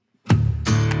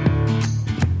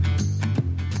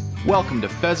Welcome to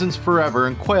Pheasants Forever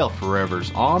and Quail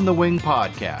Forever's On the Wing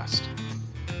podcast.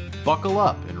 Buckle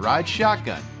up and ride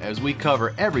shotgun as we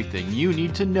cover everything you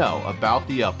need to know about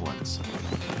the uplands.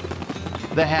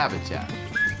 The habitat,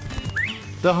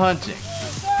 the hunting,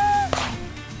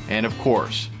 and of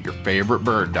course, your favorite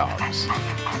bird dogs.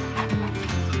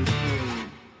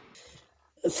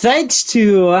 Thanks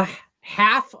to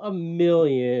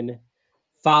 500,000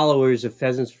 followers of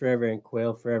Pheasants Forever and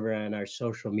Quail Forever on our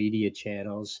social media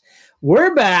channels,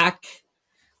 we're back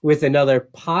with another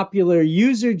popular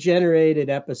user-generated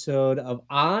episode of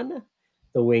On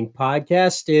the Wing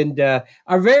podcast. And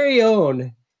our very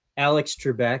own Alex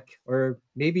Trebek, or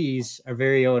maybe he's our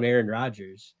very own Aaron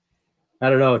Rodgers. I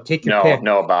don't know. Take your pick.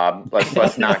 No, Bob.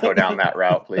 Let's not go down that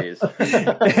route, please.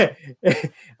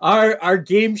 Our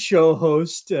game show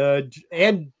host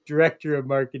and director of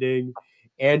marketing,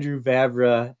 Andrew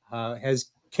Vavra,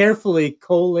 has carefully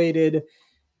collated,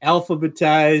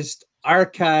 alphabetized,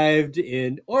 archived,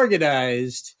 and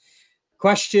organized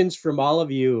questions from all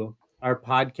of you, our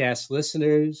podcast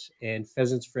listeners and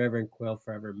Pheasants Forever and Quail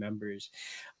Forever members,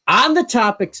 on the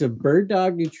topics of bird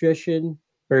dog nutrition,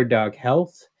 bird dog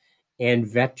health, and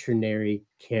veterinary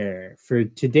care. For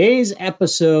today's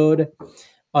episode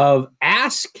of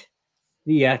Ask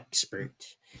the Expert.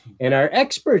 And our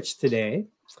experts today,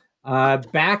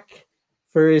 back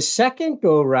for his second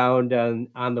go round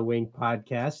on the Wing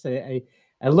podcast.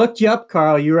 I looked you up,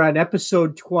 Carl. You were on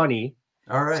episode 20.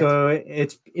 All right. So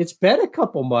it's been a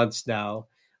couple months now.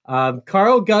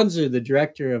 Carl Gunzer, the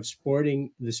director of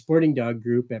the Sporting Dog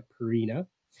Group at Purina,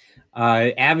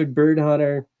 avid bird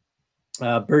hunter,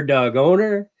 bird dog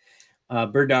owner,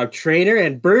 bird dog trainer,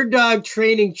 and bird dog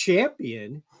training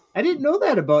champion. I didn't know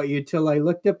that about you until I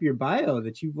looked up your bio,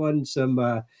 that you've won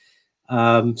some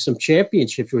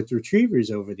championships with retrievers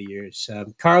over the years.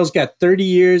 Carl's got 30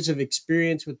 years of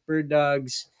experience with bird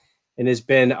dogs and has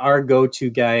been our go-to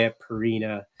guy at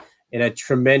Purina and a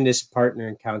tremendous partner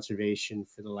in conservation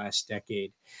for the last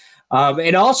decade.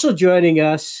 And also joining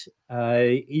us,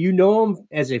 you know him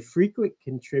as a frequent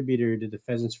contributor to the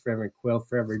Pheasants Forever and Quail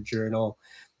Forever Journal,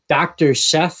 Dr.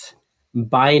 Seth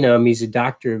Bynum. He's a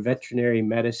doctor of veterinary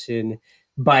medicine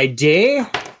by day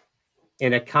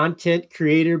and a content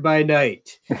creator by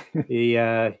night. He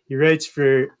writes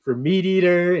for Meat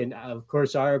Eater and, of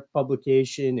course, our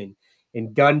publication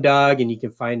and Gun Dog, and you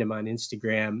can find him on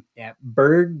Instagram at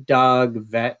Bird Dog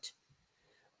Vet.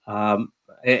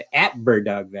 At Bird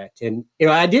Dog Vet. And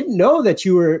I didn't know that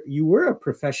you were a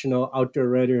professional outdoor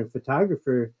writer and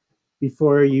photographer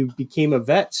before you became a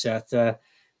vet, Seth.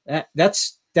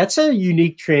 That's a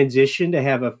unique transition to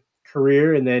have a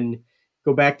career and then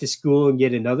go back to school and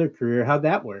get another career. How'd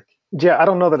that work? Yeah, I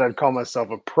don't know that I'd call myself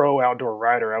a pro outdoor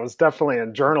writer. I was definitely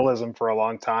in journalism for a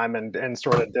long time and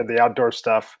sort of did the outdoor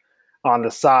stuff on the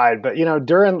side. But,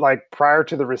 during prior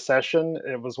to the recession,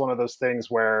 it was one of those things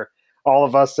where all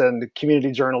of us in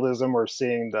community journalism were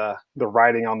seeing the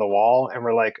writing on the wall, and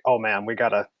we're like, oh man, we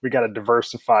gotta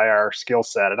diversify our skill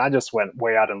set. And I just went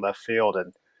way out in left field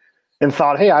and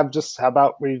thought, hey, how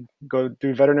about we go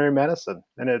do veterinary medicine?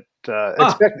 And it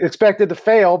expected to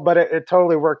fail, but it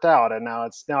totally worked out. And now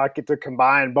I get to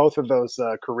combine both of those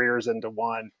careers into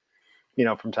one,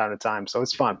 from time to time. So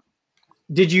it's fun.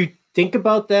 Did you think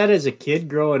about that as a kid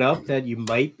growing up, that you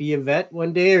might be a vet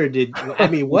one day, or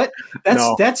what?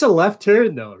 That's a left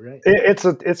turn though, right?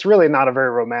 It's really not a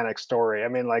very romantic story. I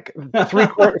mean,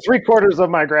 three quarters of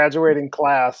my graduating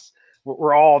class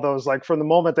were all those, from the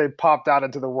moment they popped out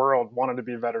into the world, wanted to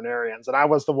be veterinarians. And I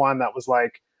was the one that was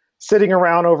sitting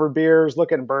around over beers,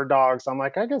 looking at bird dogs. I'm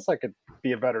like, I guess I could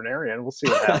be a veterinarian. We'll see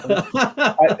what happens.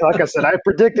 Like I said, I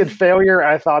predicted failure.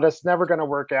 I thought it's never going to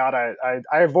work out. I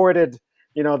avoided,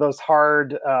 those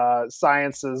hard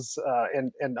sciences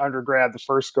in undergrad the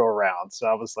first go around. So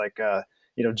I was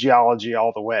geology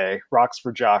all the way. Rocks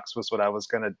for jocks was what I was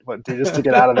going to do just to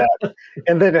get out of that.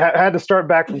 And then I had to start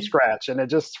back from scratch. And it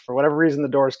just, for whatever reason, the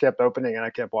doors kept opening and I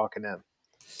kept walking in.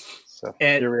 So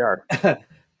here we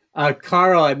are.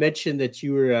 Carl, I mentioned that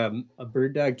you were a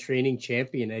bird dog training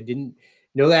champion. I didn't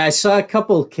know that. I saw a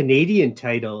couple Canadian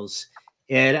titles,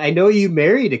 and I know you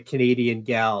married a Canadian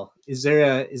gal. Is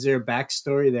there a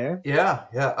backstory there? Yeah.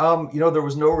 There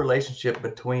was no relationship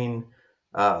between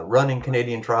running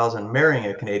Canadian trials and marrying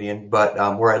a Canadian, but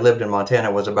where I lived in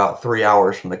Montana was about 3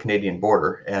 hours from the Canadian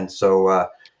border. And so,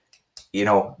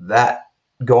 that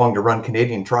going to run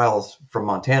Canadian trials from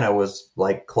Montana was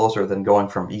closer than going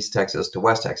from East Texas to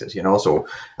West Texas, So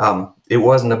it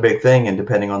wasn't a big thing. And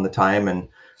depending on the time and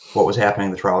what was happening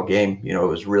in the trial game, it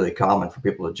was really common for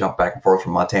people to jump back and forth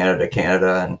from Montana to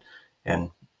Canada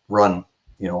and run,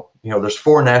 there's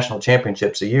 4 national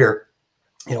championships a year.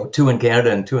 2 in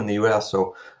Canada and 2 in the U.S.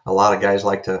 So a lot of guys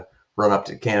like to run up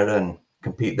to Canada and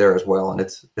compete there as well. And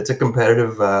it's a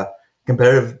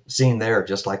competitive scene there,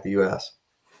 just like the U.S.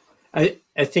 I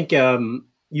think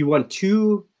you won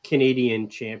 2 Canadian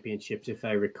championships, if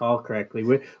I recall correctly.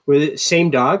 Were the same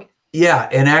dog? Yeah,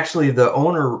 and actually the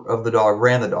owner of the dog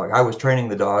ran the dog. I was training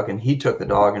the dog, and he took the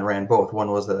dog and ran both.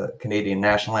 One was the Canadian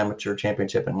National Amateur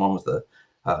Championship, and one was the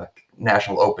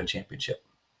National Open Championship.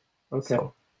 Okay.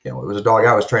 So, it was a dog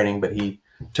I was training, but he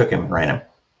took him and ran him.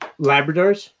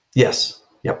 Labradors? Yes.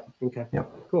 Yep. Okay.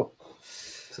 Yep. Cool.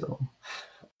 So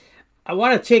I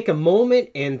want to take a moment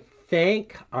and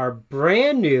thank our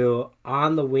brand new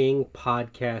On the Wing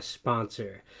podcast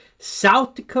sponsor,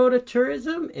 South Dakota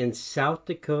Tourism and South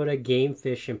Dakota Game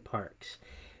Fish and Parks.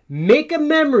 Make a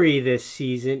memory this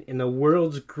season in the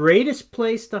world's greatest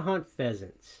place to hunt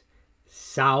pheasants,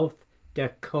 South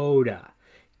Dakota.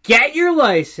 Get your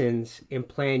license and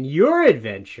plan your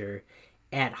adventure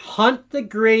at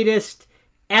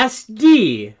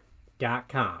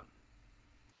huntthegreatestsd.com.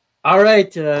 All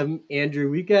right,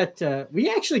 Andrew, we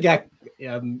actually got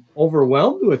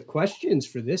overwhelmed with questions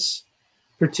for this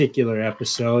particular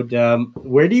episode.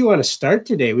 Where do you want to start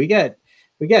today? We got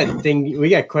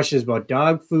questions about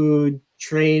dog food,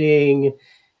 training,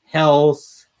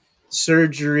 health,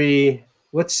 surgery.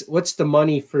 What's the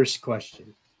money first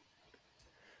question?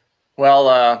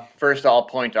 Well, first I'll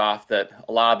point off that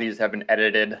a lot of these have been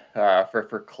edited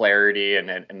for clarity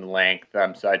and length.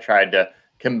 So I tried to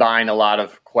combine a lot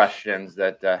of questions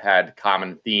that had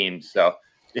common themes. So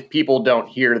if people don't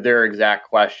hear their exact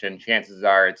question, chances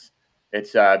are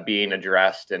it's being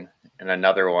addressed in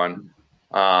another one.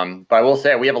 But I will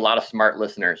say we have a lot of smart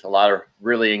listeners, a lot of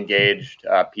really engaged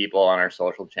people on our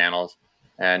social channels.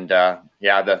 And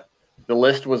the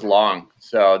list was long.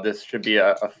 So this should be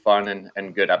a fun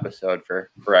and good episode for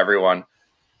everyone.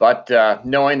 But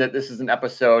knowing that this is an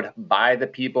episode by the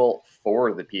people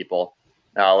for the people,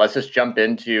 let's just jump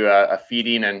into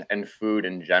feeding and food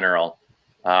in general.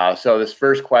 So this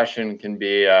first question can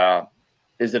be,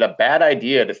 is it a bad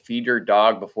idea to feed your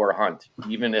dog before a hunt,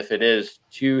 even if it is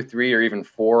 2, 3, or even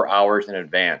 4 hours in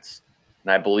advance?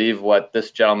 And I believe what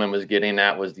this gentleman was getting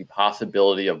at was the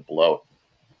possibility of bloat.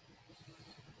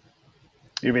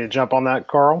 You mean to jump on that,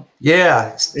 Carl?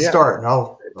 Yeah, start, and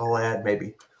I'll add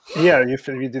maybe. Yeah, you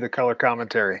do the color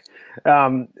commentary.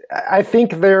 I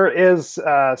think there is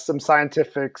some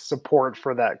scientific support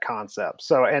for that concept.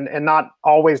 So, and not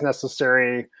always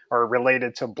necessary or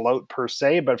related to bloat per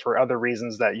se, but for other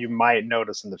reasons that you might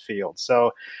notice in the field.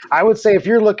 So I would say if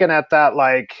you're looking at that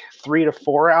like 3 to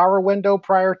 4 hour window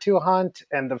prior to a hunt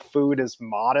and the food is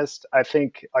modest, I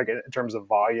think like in terms of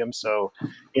volume, so,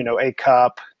 a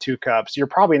cup, 2 cups, you're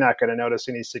probably not going to notice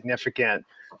any significant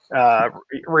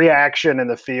reaction in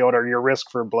the field, or your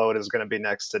risk for bloat is going to be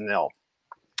next to nil.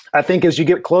 I think as you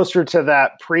get closer to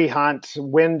that pre-hunt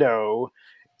window,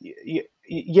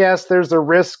 yes, there's a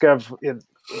risk of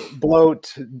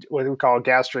bloat, what we call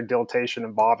gastric dilatation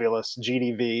and volvulus,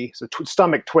 GDV, so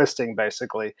stomach twisting,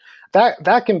 basically.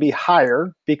 That can be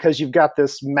higher because you've got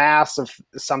this mass of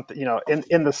something,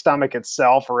 in the stomach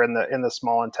itself or in the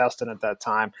small intestine at that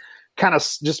time. Kind of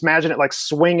just imagine it like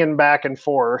swinging back and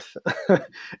forth,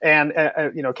 and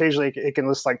occasionally it can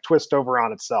just like twist over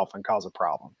on itself and cause a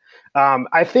problem.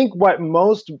 I think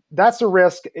that's a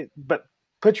risk, but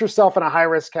put yourself in a high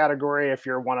risk category if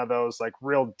you're one of those like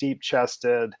real deep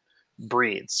chested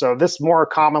breeds. So this more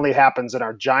commonly happens in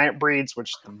our giant breeds,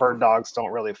 which the bird dogs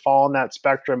don't really fall in that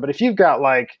spectrum. But if you've got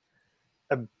like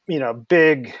a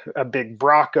big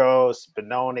Bracos,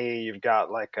 Benoni, you've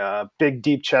got like a big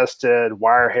deep chested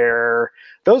wire hair.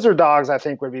 Those are dogs I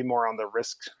think would be more on the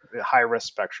high risk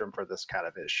spectrum for this kind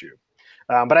of issue.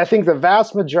 But I think the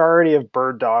vast majority of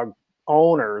bird dog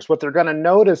owners, what they're going to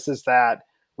notice is that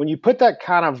when you put that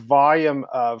kind of volume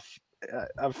of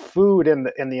food in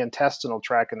the intestinal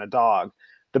tract in a dog,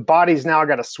 the body's now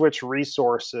got to switch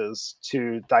resources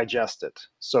to digest it.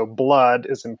 So blood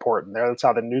is important there. That's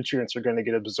how the nutrients are going to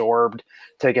get absorbed,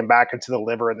 taken back into the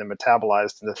liver, and then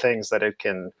metabolized into things that it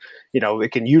can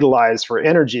utilize for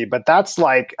energy. But that's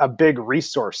like a big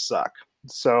resource suck.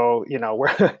 So,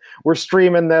 we're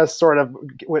streaming this sort of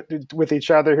with each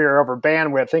other here over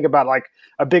bandwidth. Think about like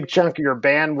a big chunk of your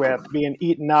bandwidth being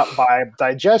eaten up by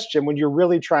digestion when you're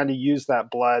really trying to use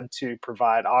that blood to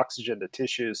provide oxygen to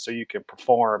tissues so you can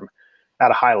perform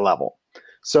at a high level.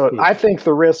 So I think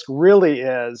the risk really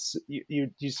is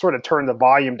you sort of turn the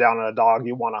volume down on a dog.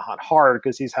 You want to hunt hard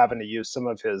because he's having to use some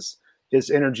of his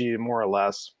energy, more or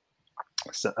less.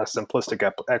 A simplistic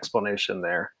explanation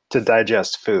there, to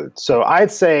digest food. So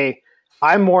I'd say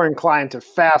I'm more inclined to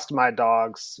fast my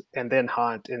dogs and then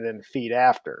hunt and then feed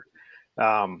after.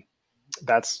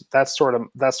 That's sort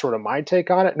of my take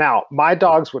on it. Now, my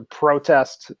dogs would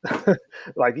protest,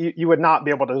 like you would not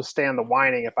be able to stand the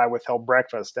whining if I withheld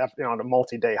breakfast, on a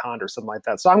multi-day hunt or something like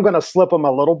that. So I'm going to slip them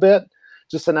a little bit,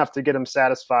 just enough to get them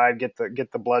satisfied, get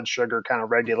the blood sugar kind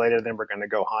of regulated. Then we're going to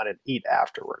go hunt and eat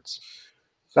afterwards.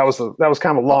 That was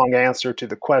kind of a long answer to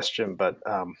the question, but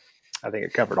I think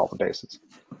it covered all the bases.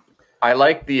 I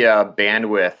like the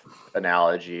bandwidth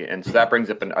analogy, and so that brings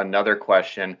up another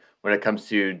question when it comes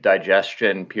to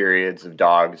digestion periods of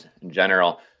dogs in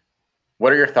general.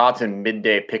 What are your thoughts on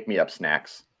midday pick-me-up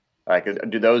snacks? Like,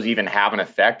 do those even have an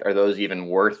effect? Are those even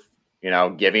worth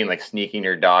giving, like sneaking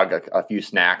your dog a few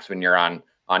snacks when you're on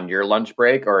your lunch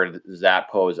break, or does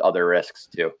that pose other risks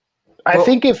too? I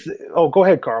think go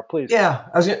ahead, Carl, please. Yeah,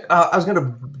 I was going to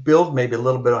build maybe a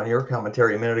little bit on your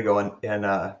commentary a minute ago,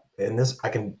 and this I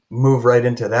can move right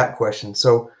into that question.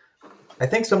 So I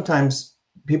think sometimes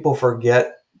people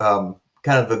forget kind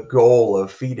of the goal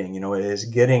of feeding. Is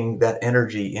getting that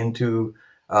energy into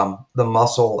the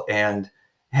muscle and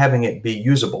having it be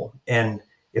usable. And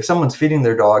if someone's feeding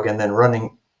their dog and then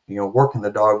running, working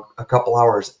the dog a couple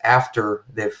hours after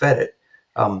they've fed it,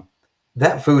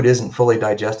 that food isn't fully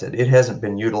digested. It hasn't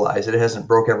been utilized. It hasn't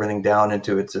broke everything down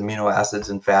into its amino acids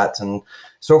and fats and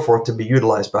so forth to be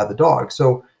utilized by the dog.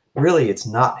 So really, it's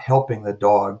not helping the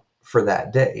dog for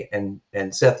that day. And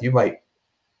Seth, you might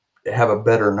have a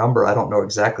better number. I don't know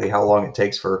exactly how long it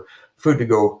takes for food to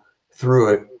go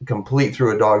through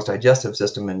a dog's digestive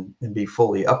system and be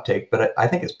fully uptake. But I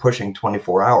think it's pushing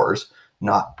 24 hours,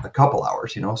 not a couple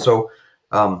hours, So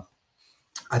I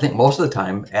think most of the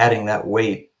time adding that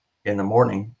weight in the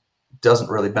morning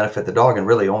doesn't really benefit the dog and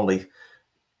really only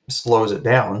slows it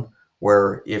down,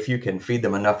 where if you can feed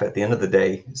them enough at the end of the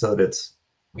day so that it's,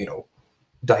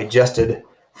 digested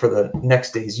for the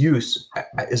next day's use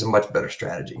is a much better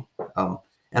strategy. And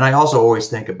I also always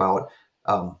think about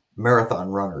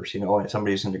marathon runners,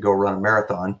 somebody who's going to go run a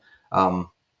marathon,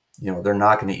 they're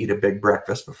not going to eat a big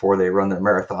breakfast before they run their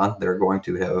marathon. They're going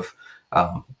to have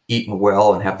eaten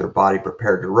well and have their body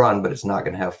prepared to run, but it's not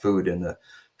going to have food in the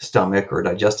stomach or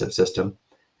digestive system.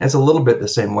 And it's a little bit the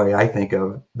same way I think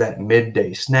of that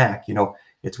midday snack.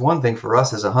 It's one thing for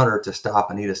us as a hunter to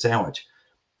stop and eat a sandwich.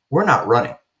 We're not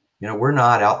running. We're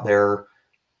not out there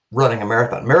running a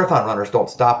marathon. Marathon runners don't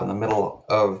stop in the middle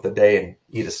of the day and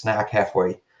eat a snack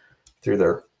halfway through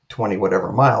their 20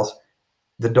 whatever miles.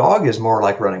 The dog is more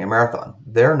like running a marathon.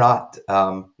 They're not,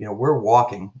 we're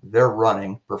walking, they're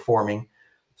running, performing.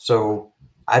 So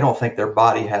I don't think their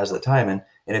body has the time. And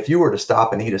if you were to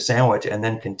stop and eat a sandwich and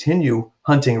then continue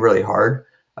hunting really hard,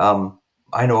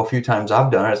 I know a few times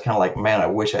I've done it. It's kind of like, man, I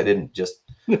wish I didn't just,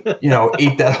 eat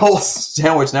that whole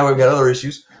sandwich. Now we've got other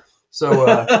issues. So,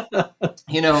 I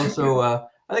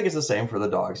think it's the same for the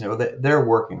dogs. They're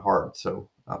working hard. So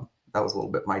that was a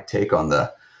little bit my take on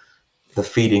the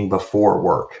feeding before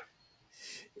work.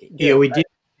 We did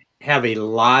have a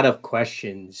lot of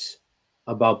questions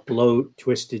about bloat,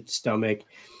 twisted stomach.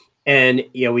 And,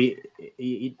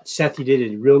 Seth, you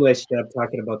did a real nice job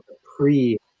talking about the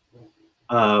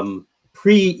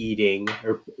pre-eating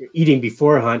or eating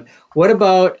before a hunt. What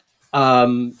about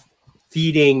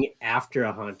feeding after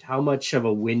a hunt? How much of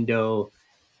a window,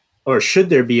 or should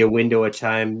there be a window of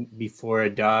time before a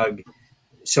dog,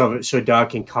 so a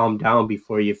dog can calm down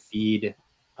before you feed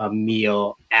a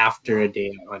meal after a day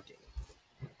of hunting?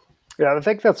 Yeah, I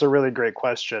think that's a really great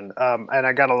question. And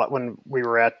I got a lot when we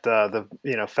were at the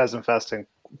Pheasant Fest and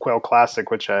Quail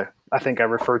Classic, which I think I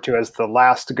refer to as the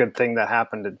last good thing that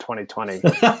happened in 2020.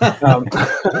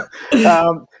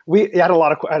 We had a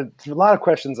lot of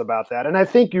questions about that, and I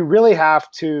think you really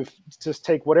have to just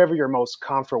take whatever you're most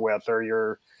comfortable with, or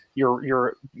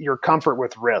your comfort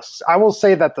with risks. I will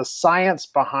say that the science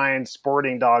behind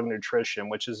sporting dog nutrition,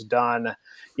 which is done,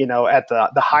 at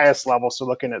the highest level, so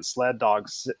looking at sled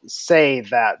dogs, say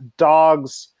that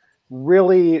dogs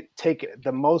really take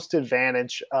the most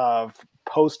advantage of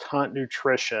post-hunt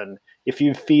nutrition if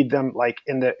you feed them like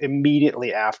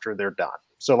immediately after they're done.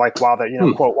 So like while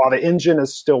the quote, while the engine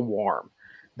is still warm,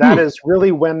 that is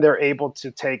really when they're able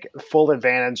to take full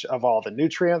advantage of all the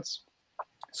nutrients,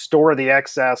 store the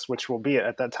excess, which will be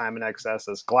at that time in excess,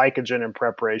 as glycogen in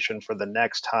preparation for the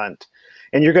next hunt.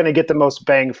 And you're going to get the most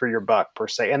bang for your buck per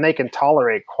se. And they can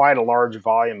tolerate quite a large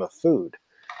volume of food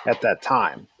at that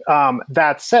time.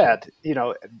 That said,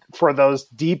 for those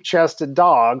deep chested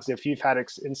dogs, if you've had,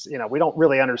 we don't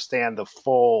really understand the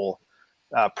full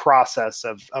process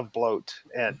of bloat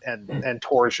and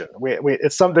torsion.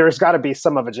 There's got to be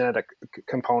some of a genetic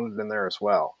component in there as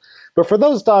well. But for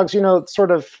those dogs,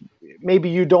 sort of maybe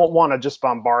you don't want to just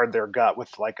bombard their gut with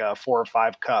like a 4 or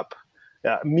 5 cup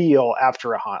meal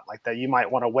after a hunt like that. You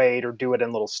might want to wait or do it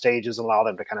in little stages and allow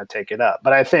them to kind of take it up.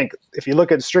 But I think if you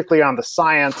look at strictly on the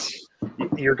science,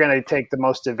 you're going to take the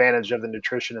most advantage of the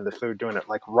nutrition and the food doing it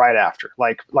like right after,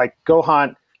 like go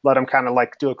hunt, let them kind of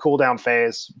like do a cool down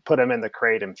phase, put them in the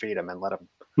crate and feed them and let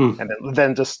them, and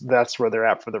then just that's where they're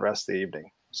at for the rest of the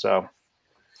evening. So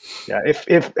yeah,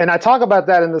 and I talk about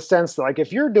that in the sense that like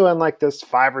if you're doing like this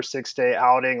 5 or 6 day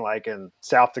outing like in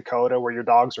South Dakota where your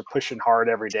dogs are pushing hard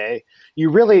every day,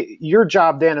 your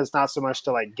job then is not so much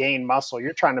to like gain muscle.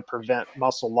 You're trying to prevent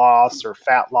muscle loss or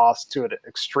fat loss to an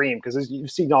extreme because you've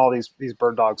seen all these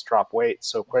bird dogs drop weight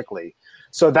so quickly.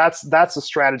 So that's a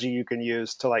strategy you can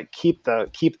use to like keep the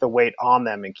weight on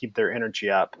them and keep their energy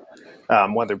up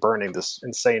when they're burning this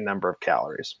insane number of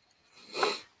calories.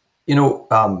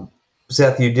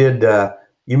 Seth,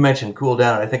 you mentioned cool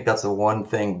down. I think that's the one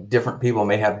thing different people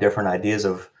may have different ideas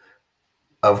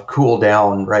of cool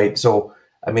down, right? So,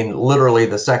 I mean, literally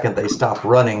the second they stop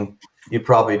running, you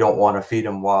probably don't want to feed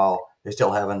them while they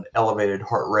still have an elevated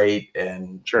heart rate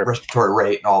and respiratory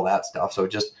rate and all that stuff. So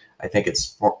I think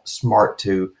it's smart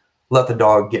to let the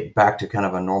dog get back to kind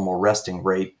of a normal resting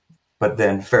rate, but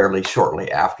then fairly shortly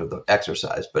after the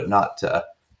exercise, but not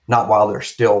while they're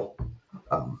still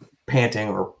panting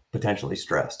or potentially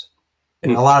stressed.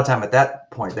 And a lot of time at that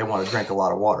point, they want to drink a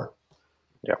lot of water.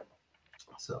 Yeah.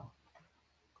 So.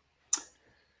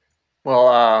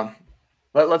 Well,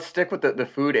 let's stick with the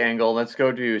food angle. Let's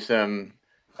go to some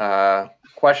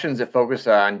questions that focus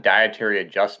on dietary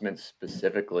adjustments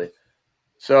specifically.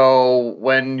 So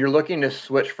when you're looking to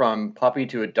switch from puppy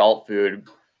to adult food,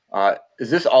 is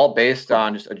this all based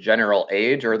on just a general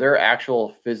age, or are there actual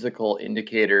physical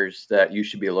indicators that you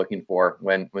should be looking for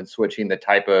when switching the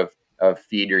type of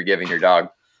feed you're giving your dog?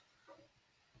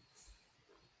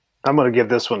 I'm going to give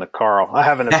this one to Carl. I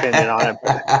have an opinion on it.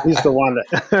 But he's the one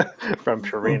that from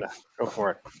Purina. Go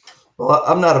for it. Well,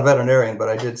 I'm not a veterinarian, but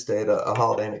I did stay at a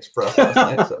Holiday Inn Express last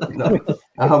night.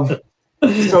 So,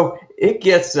 so it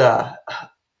gets,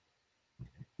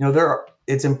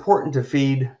 it's important to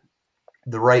feed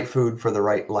the right food for the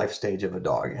right life stage of a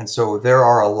dog. And so there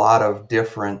are a lot of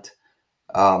different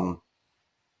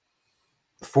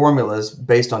formulas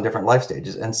based on different life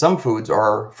stages. And some foods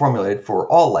are formulated for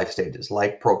all life stages,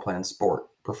 like ProPlan Sport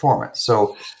Performance.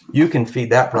 So you can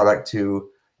feed that product to,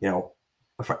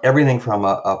 everything from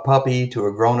a puppy to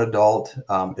a grown adult.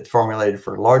 It's formulated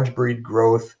for large breed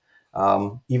growth,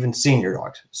 even senior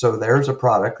dogs. So there's a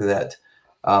product that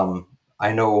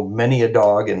I know many a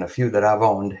dog and a few that I've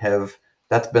owned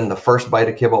that's been the first bite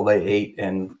of kibble they ate.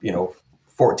 And,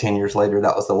 14 years later,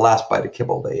 that was the last bite of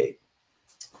kibble they ate.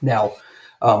 Now,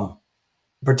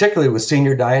 particularly with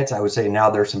senior diets, I would say now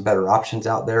there's some better options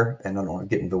out there. And I don't want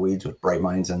to get into the weeds with Bright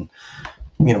Minds and,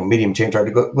 medium chain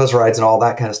triglycerides and all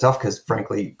that kind of stuff, because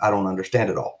frankly, I don't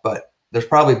understand it all. But there's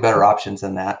probably better options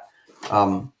than that.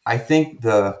 I think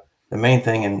the main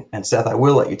thing, and Seth, I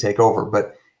will let you take over,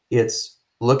 but it's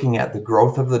looking at the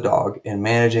growth of the dog and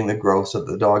managing the growth so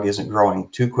that the dog isn't growing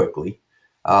too quickly.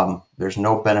 There's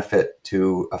no benefit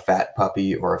to a fat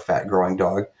puppy or a fat growing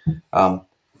dog.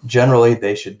 Generally,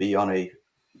 they should be on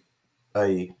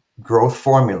a growth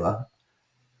formula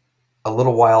a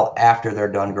little while after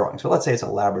they're done growing. So let's say it's a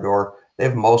Labrador.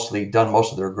 They've mostly done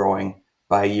most of their growing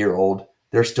by a year old.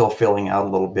 They're still filling out a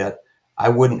little bit. I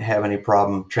wouldn't have any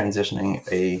problem transitioning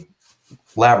a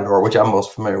Labrador, which I'm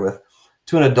most familiar with,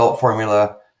 to an adult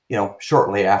formula,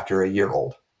 shortly after a year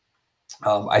old.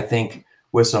 I think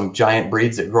with some giant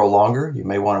breeds that grow longer, you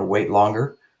may want to wait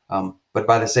longer. But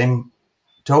by the same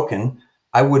token,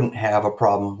 I wouldn't have a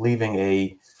problem leaving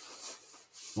a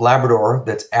Labrador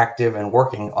that's active and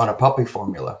working on a puppy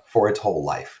formula for its whole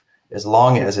life, as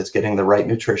long as it's getting the right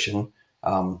nutrition.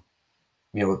 An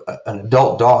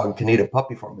adult dog can eat a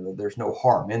puppy formula. There's no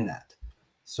harm in that.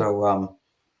 So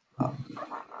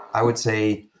I would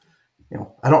say,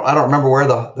 I don't remember where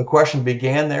the question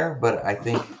began there, but I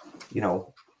think,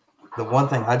 the one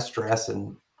thing I'd stress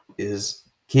is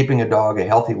keeping a dog a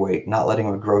healthy weight, not letting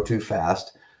him grow too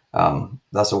fast.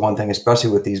 That's the one thing,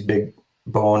 especially with these big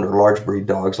boned or large breed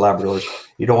dogs, Labradors.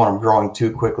 You don't want them growing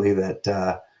too quickly that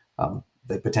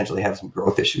they potentially have some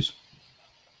growth issues.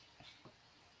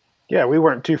 Yeah, we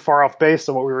weren't too far off base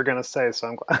on what we were going to say, so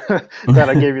I'm glad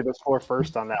I gave you the floor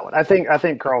first on that one. I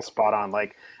think Carl's spot on.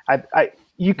 Like,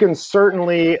 you can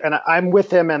certainly, and I'm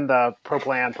with him in the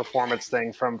ProPlan performance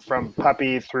thing from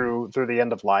puppy through the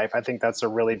end of life. I think that's a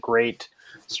really great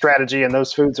strategy, and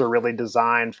those foods are really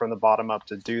designed from the bottom up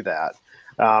to do that,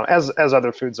 as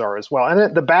other foods are as well.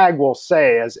 And the bag will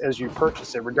say, as you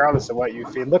purchase it, regardless of what you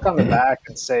feed, look on the back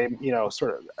and say,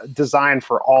 sort of designed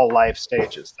for all life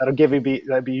stages. That'd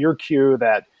be your cue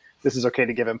that this is okay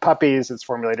to give in puppies. It's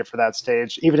formulated for that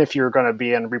stage, even if you're going to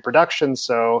be in reproduction.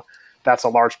 So that's a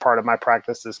large part of my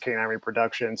practice is canine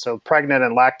reproduction. So pregnant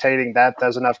and lactating, that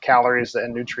there's enough calories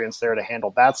and nutrients there to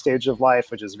handle that stage of life,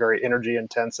 which is very energy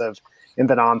intensive, and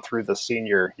then on through the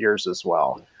senior years as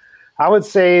well. I would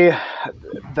say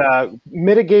the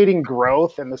mitigating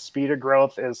growth and the speed of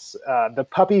growth is the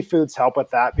puppy foods help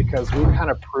with that, because we've kind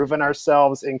of proven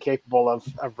ourselves incapable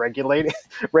of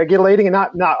regulating, and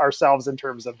not ourselves in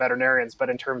terms of veterinarians, but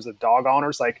in terms of dog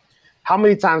owners. Like, how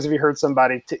many times have you heard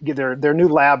somebody get their new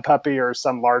lab puppy or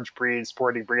some large breed,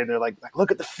 sporting breed, and they're like, look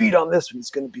at the feet on this one,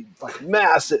 it's going to be like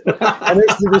massive. And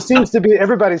there seems to be,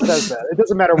 everybody says that. It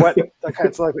doesn't matter what,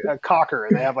 it's like a cocker,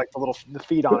 and they have like the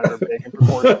feet on it are big in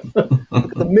proportion.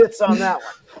 Look at the mitts on that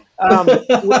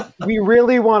one. We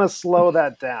really want to slow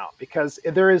that down, because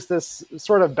there is this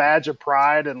sort of badge of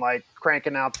pride and like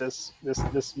cranking out this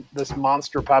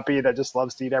monster puppy that just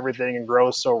loves to eat everything and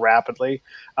grows so rapidly.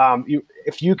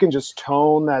 If you can just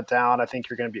tone that down, I think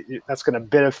that's going to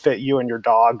benefit you and your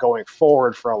dog going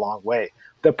forward for a long way.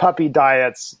 The puppy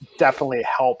diets definitely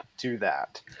help do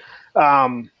that.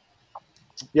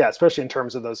 Yeah, especially in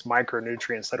terms of those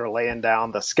micronutrients that are laying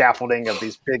down the scaffolding of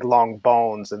these big long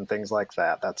bones and things like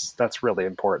that. That's really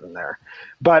important there.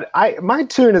 But my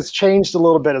tune has changed a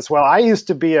little bit as well. I used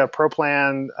to be a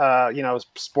ProPlan,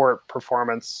 sport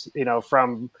performance,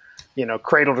 from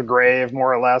cradle to grave,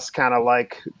 more or less, kind of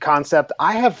like concept.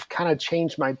 I have kind of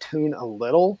changed my tune a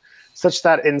little, such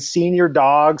that in senior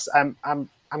dogs, I'm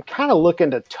kind of looking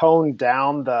to tone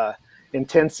down the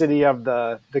intensity of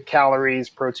the calories,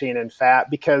 protein, and fat,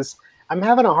 because I'm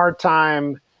having a hard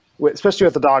time especially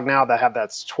with the dog now that have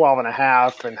that's 12 and a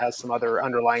half and has some other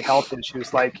underlying health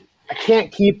issues. Like, I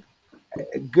can't keep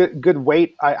good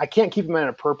weight. I can't keep them at an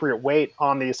appropriate weight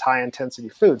on these high intensity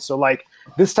foods. So like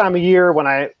this time of year when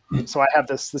I have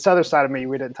this other side of me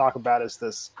we didn't talk about, is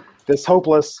this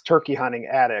hopeless turkey hunting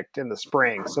addict in the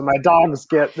spring. So my dogs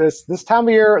get this time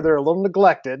of year, they're a little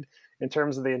neglected in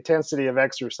terms of the intensity of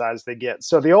exercise they get.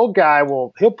 So the old guy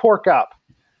he'll pork up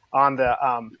on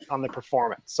the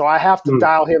performance. So I have to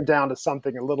dial him down to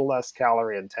something a little less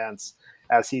calorie intense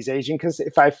as he's aging. Because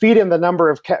if I feed him the number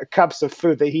of cups of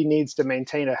food that he needs to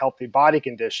maintain a healthy body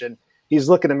condition, he's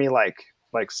looking at me like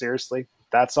seriously,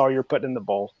 that's all you're putting in the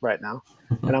bowl right now?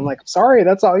 And I'm like, sorry,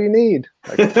 that's all you need.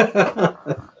 Like,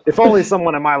 if only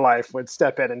someone in my life would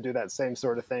step in and do that same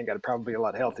sort of thing, I'd probably be a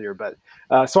lot healthier. But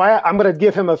so I'm going to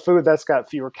give him a food that's got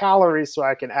fewer calories so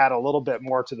I can add a little bit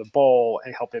more to the bowl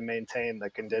and help him maintain the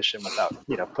condition without,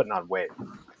 putting on weight.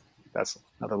 That's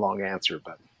another long answer,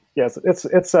 but yes,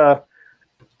 it's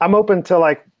I'm open to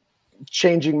like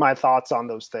changing my thoughts on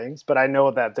those things, but I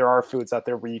know that there are foods out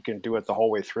there where you can do it the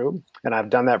whole way through. And I've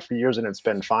done that for years and it's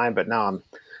been fine, but now I'm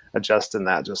adjusting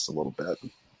that just a little bit.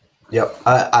 Yep,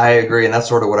 I agree. And that's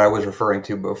sort of what I was referring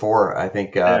to before. I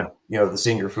think, the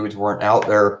senior foods weren't out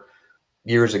there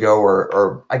years ago,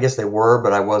 or I guess they were,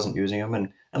 but I wasn't using them. And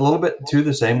a little bit too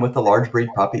the same with the large breed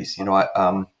puppies.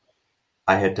 I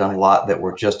had done a lot that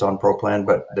were just on ProPlan,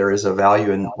 but there is a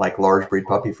value in like large breed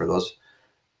puppy for those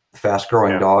fast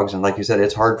growing dogs. And like you said,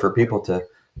 it's hard for people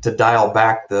to dial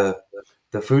back the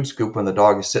food scoop when the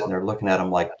dog is sitting there looking at them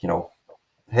like,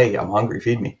 hey, I'm hungry,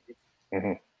 feed me.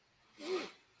 Mm-hmm.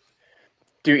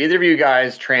 Do either of you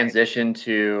guys transition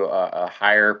to a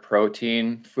higher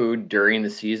protein food during the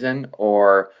season?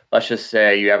 Or let's just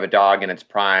say you have a dog in its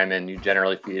prime and you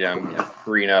generally feed them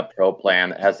Purina ProPlan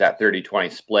that has that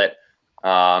 30-20 split.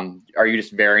 Are you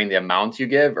just varying the amounts you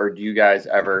give, or do you guys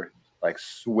ever like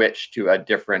switch to a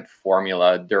different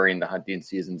formula during the hunting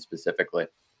season specifically?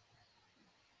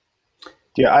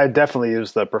 Yeah, I definitely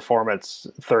use the performance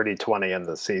 30-20 in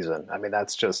the season. I mean,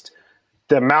 that's just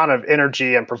the amount of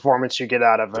energy and performance you get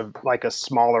out of a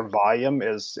smaller volume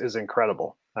is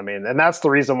incredible. I mean, and that's the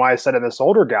reason why I said in this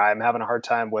older guy, I'm having a hard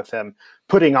time with him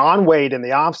putting on weight in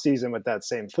the off season with that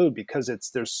same food, because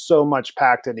there's so much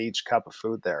packed in each cup of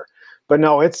food there. But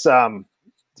no, it's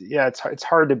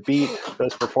hard to beat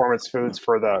those performance foods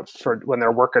for when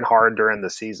they're working hard during the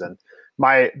season.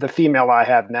 The female I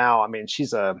have now, I mean,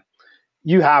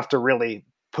 you have to really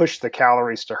push the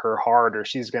calories to her hard, or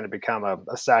she's going to become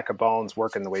a sack of bones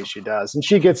working the way she does. And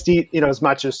she gets to eat, as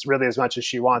much as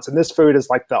she wants. And this food is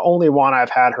like the only one I've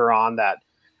had her on that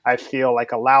I feel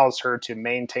like allows her to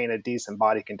maintain a decent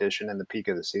body condition in the peak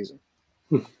of the season.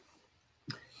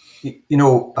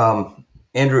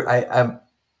 Andrew,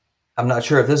 I'm not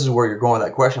sure if this is where you're going with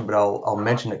that question, but I'll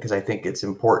mention it because I think it's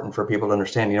important for people to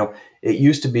understand. It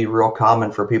used to be real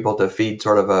common for people to feed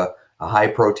sort of a high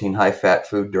protein, high fat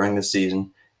food during the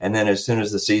season. And then as soon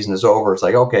as the season is over, it's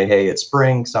like, okay, hey, it's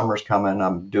spring, summer's coming.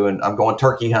 I'm going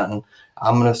turkey hunting.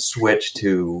 I'm going to switch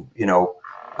to,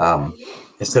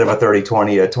 instead of a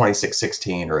 30-20, a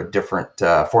 26-16 or a different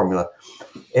formula.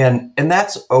 And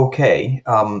that's okay.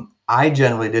 I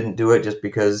generally didn't do it just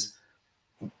because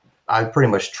I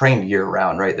pretty much trained year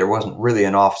round, right? There wasn't really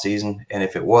an off season. And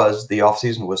if it was, the off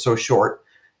season was so short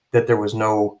that there was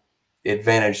no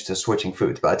advantage to switching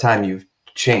foods. By the time you've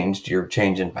changed, you're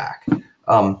changing back.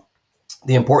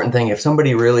 The important thing, if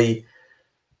somebody really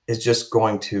is just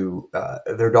going to,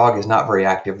 their dog is not very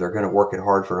active, they're going to work it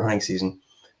hard for hunting season,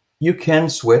 you can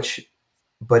switch,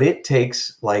 but it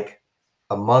takes like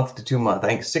a month to 2 months, I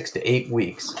think 6 to 8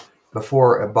 weeks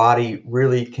before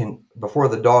before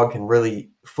the dog can really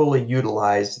fully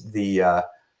utilize the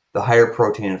higher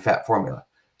protein and fat formula.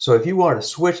 So if you want to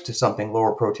switch to something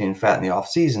lower protein and fat in the off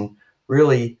season,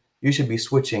 really you should be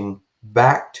switching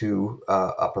back to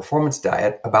a performance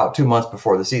diet about 2 months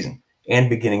before the season and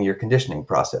beginning your conditioning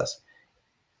process.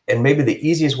 And maybe the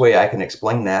easiest way I can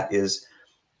explain that is,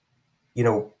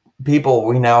 people,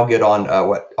 we now get on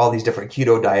all these different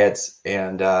keto diets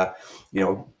and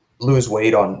lose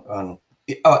weight on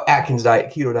Atkins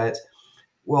diet, keto diets.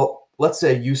 Well, let's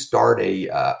say you start a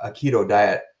keto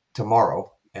diet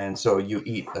tomorrow, and so you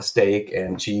eat a steak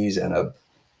and cheese and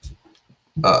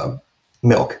a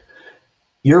milk.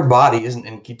 Your body isn't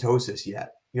in ketosis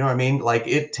yet. You know what I mean? Like,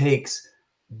 it takes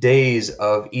days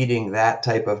of eating that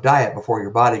type of diet before your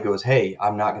body goes, hey,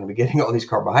 I'm not going to be getting all these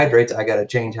carbohydrates. I got to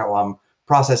change how I'm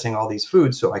processing all these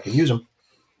foods so I can use them.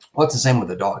 Well, it's the same with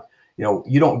the dog.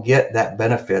 You don't get that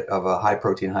benefit of a high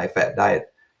protein, high fat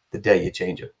diet the day you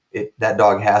change it. That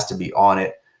dog has to be on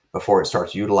it before it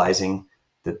starts utilizing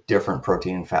the different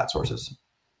protein and fat sources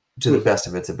to the best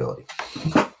of its ability.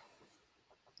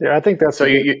 Yeah, I think that's so.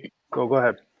 Go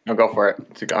ahead. No, go for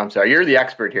it. I'm sorry. You're the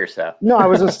expert here, Seth. No, I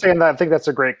was just saying that I think that's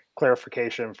a great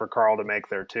clarification for Carl to make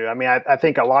there too. I mean, I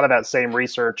think a lot of that same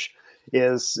research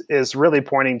is really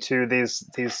pointing to these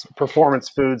performance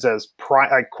foods as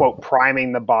I quote,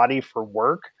 priming the body for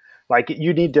work. Like,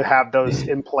 you need to have those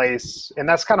in place. And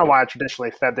that's kind of why I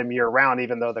traditionally fed them year round,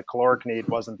 even though the caloric need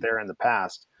wasn't there in the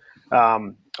past.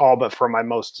 All but for my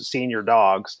most senior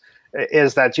dogs,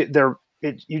 is that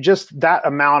that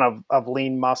amount of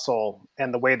lean muscle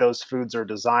and the way those foods are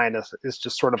designed is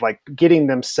just sort of like getting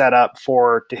them set up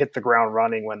to hit the ground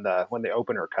running when the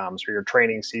opener comes, or your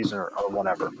training season or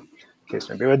whatever case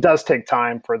may be. It does take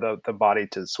time for the body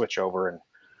to switch over and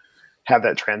have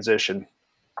that transition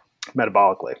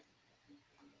metabolically.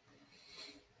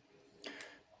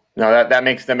 No, that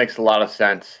makes a lot of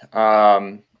sense.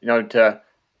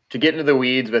 To get into the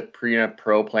weeds with Purina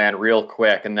Pro Plan real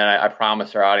quick, and then I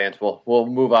promise our audience we'll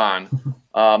move on.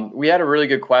 We had a really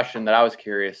good question that I was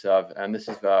curious of, and this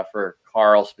is for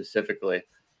Carl specifically.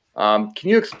 Can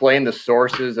you explain the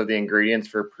sources of the ingredients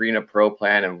for Purina Pro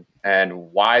Plan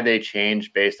and why they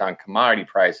change based on commodity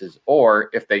prices, or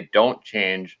if they don't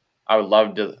change? I'd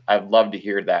love to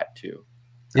hear that too.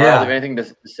 Carl, do you have anything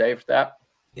to say for that?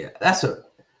 Yeah, that's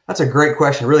a great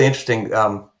question. Really interesting.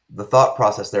 The thought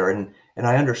process there, and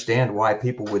I understand why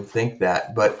people would think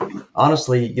that, but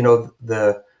honestly,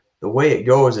 the way it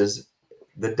goes is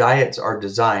the diets are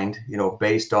designed,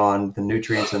 based on the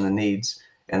nutrients and the needs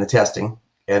and the testing.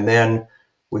 And then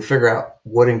we figure out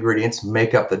what ingredients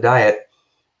make up the diet,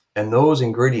 and those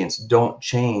ingredients don't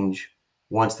change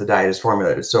once the diet is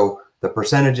formulated. So the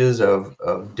percentages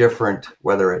of different,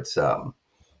 whether it's,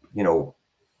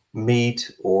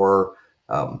 meat or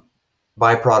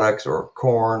byproducts or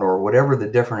corn or whatever the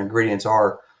different ingredients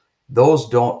are, those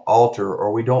don't alter,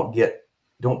 or we don't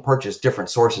purchase different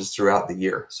sources throughout the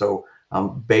year. So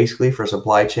basically for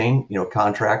supply chain,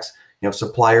 contracts,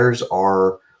 suppliers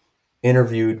are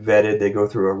interviewed, vetted. They go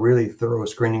through a really thorough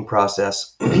screening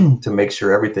process to make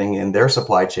sure everything in their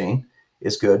supply chain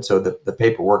is good. So the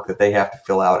paperwork that they have to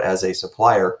fill out as a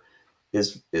supplier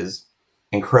is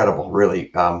incredible,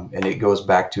 really. And it goes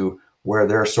back to where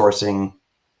they're sourcing,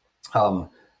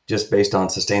 just based on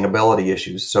sustainability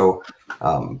issues. So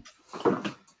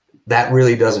that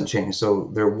really doesn't change.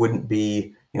 So there wouldn't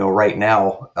be, right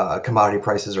now, commodity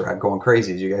prices are going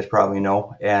crazy, as you guys probably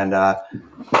know. And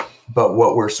but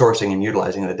what we're sourcing and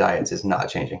utilizing in the diets is not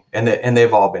changing. And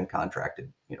they've all been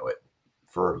contracted,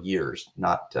 for years,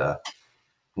 not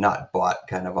bought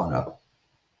kind of on a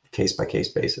case by case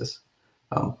basis.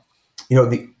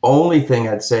 The only thing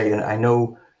I'd say, and I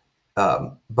know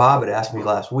Bob had asked me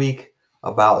last week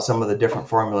about some of the different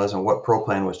formulas and what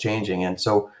ProPlan was changing. And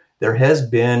so there has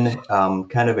been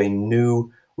kind of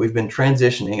we've been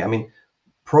transitioning. I mean,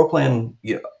 ProPlan,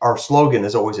 our slogan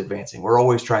is always advancing. We're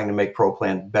always trying to make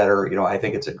ProPlan better. I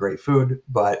think it's a great food,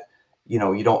 but,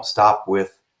 you don't stop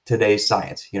with today's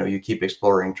science. You keep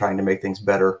exploring, trying to make things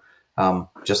better,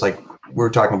 just like we were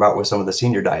talking about with some of the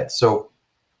senior diets. So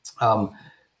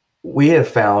we have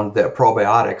found that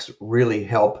probiotics really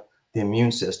help the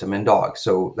immune system in dogs.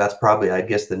 So that's probably, I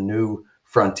guess, the new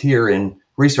frontier in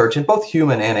research in both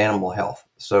human and animal health.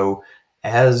 So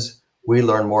as we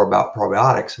learn more about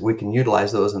probiotics, we can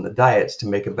utilize those in the diets to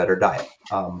make a better diet.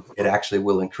 It actually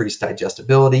will increase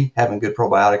digestibility, having good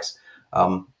probiotics.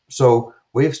 So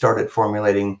we've started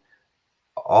formulating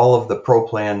all of the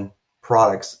ProPlan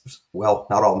products. Well,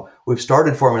 not all of them. We've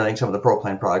started formulating some of the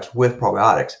ProPlan products with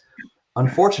probiotics.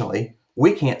 Unfortunately,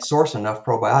 we can't source enough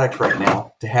probiotics right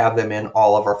now to have them in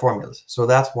all of our formulas. So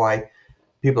that's why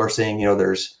people are saying,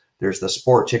 there's the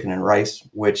Sport Chicken and Rice,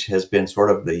 which has been sort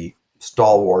of the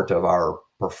stalwart of our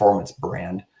performance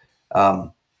brand.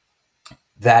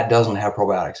 That doesn't have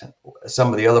probiotics in.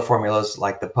 Some of the other formulas,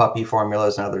 like the puppy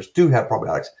formulas and others, do have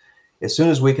probiotics. As soon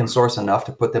as we can source enough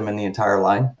to put them in the entire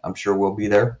line, I'm sure we'll be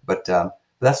there. But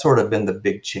that's sort of been the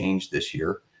big change this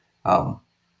year, and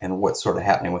what's sort of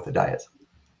happening with the diets.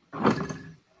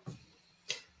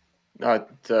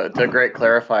 It's a great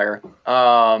clarifier.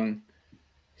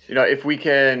 If we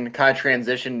can kind of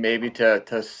transition maybe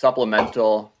to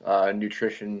supplemental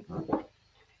nutrition,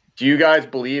 do you guys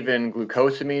believe in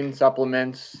glucosamine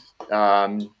supplements?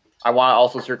 I want to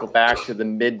also circle back to the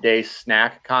midday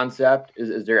snack concept.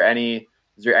 Is there any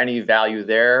value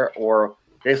there, or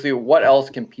basically what else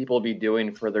can people be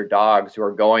doing for their dogs who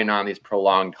are going on these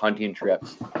prolonged hunting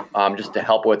trips, just to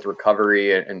help with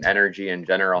recovery and energy in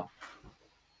general?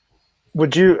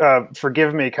 Would you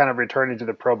forgive me kind of returning to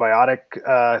the probiotic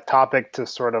topic to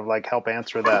sort of like help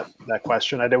answer that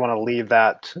question? I didn't want to leave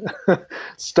that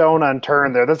stone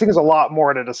unturned there. I think there's a lot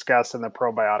more to discuss in the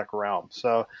probiotic realm.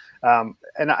 So, and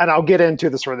I'll get into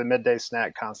the sort of the midday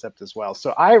snack concept as well.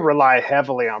 So I rely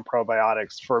heavily on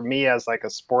probiotics for me as like a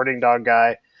sporting dog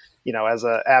guy, as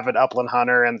an avid upland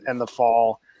hunter in the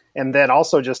fall, and then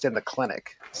also just in the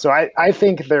clinic. So I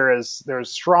think there's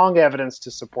strong evidence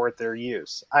to support their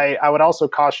use. I would also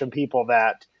caution people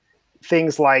that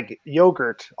things like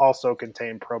yogurt also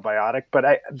contain probiotic,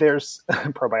 but there's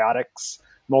probiotics,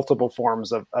 multiple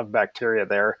forms of bacteria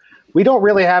there. We don't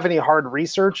really have any hard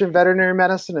research in veterinary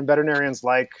medicine, and veterinarians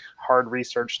like hard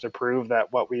research to prove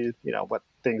that what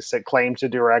things that claim to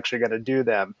do are actually going to do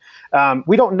them.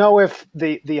 We don't know if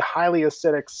the highly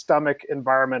acidic stomach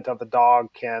environment of the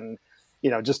dog can,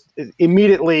 just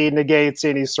immediately negates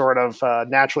any sort of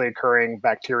naturally occurring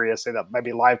bacteria, say that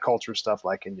maybe live culture stuff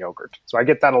like in yogurt. So I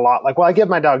get that a lot. Like, well, I give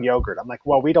my dog yogurt. I'm like,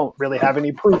 well, we don't really have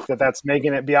any proof that that's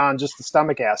making it beyond just the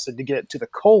stomach acid to get to the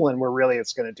colon where really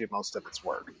it's going to do most of its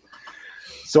work.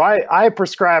 So I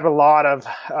prescribe a lot of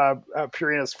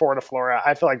Purina's Fortiflora.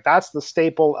 I feel like that's the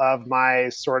staple of my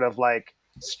sort of like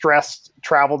stressed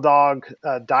travel dog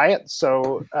diet.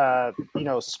 So,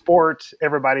 sport,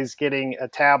 everybody's getting a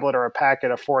tablet or a packet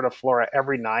of Fortiflora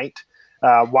every night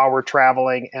while we're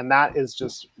traveling. And that is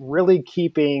just really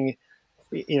keeping,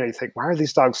 you think, why are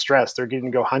these dogs stressed? They're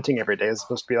getting to go hunting every day. It's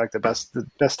supposed to be like the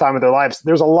best time of their lives.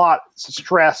 There's a lot of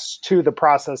stress to the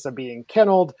process of being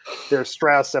kenneled. There's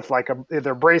stress if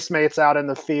their brace mates out in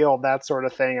the field, that sort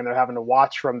of thing, and they're having to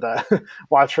watch from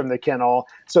the kennel.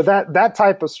 So that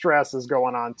type of stress is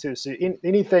going on too. So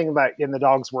anything that in the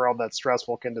dog's world that's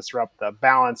stressful can disrupt the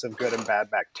balance of good and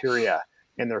bad bacteria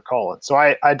in their colon. So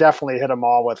I definitely hit them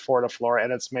all with Fortiflora,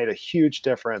 and it's made a huge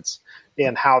difference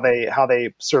in how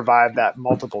they survive that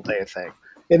multiple day thing.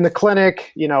 In the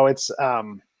clinic, it's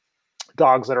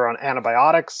dogs that are on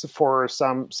antibiotics for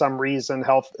some reason,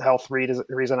 health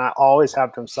reason. I always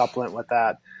have them supplement with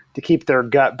that to keep their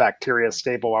gut bacteria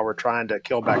stable while we're trying to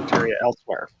kill bacteria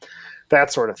elsewhere,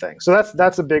 that sort of thing. So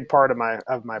that's a big part of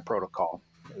my protocol.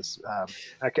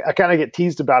 I kind of get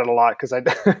teased about it a lot because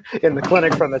in the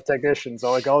clinic from the technicians,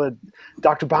 they're like, "Oh,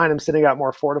 Dr. Bynum's sending out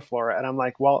more Fortiflora," and I'm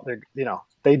like, "Well,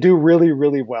 they do really,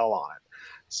 really well on it."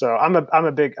 So I'm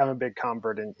a big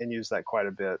convert and use that quite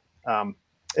a bit.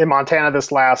 In Montana,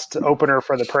 this last opener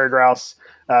for the prairie grouse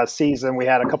season, we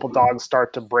had a couple dogs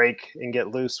start to break and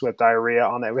get loose with diarrhea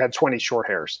on that. We had 20 short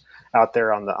hairs out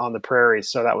there on the prairie.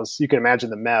 So that was, you can imagine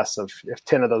the mess of if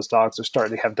 10 of those dogs are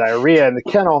starting to have diarrhea in the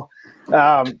kennel.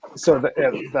 So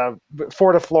the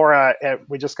Fortiflora,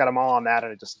 we just got them all on that,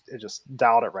 and it just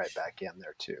dialed it right back in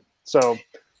there too. So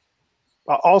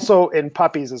Also in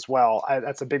puppies as well.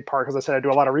 That's a big part because I said I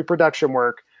do a lot of reproduction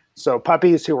work. So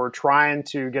puppies who are trying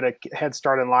to get a head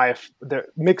start in life, they're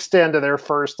mixed into their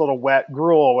first little wet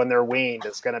gruel when they're weaned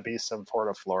is going to be some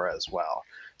Fortiflora as well.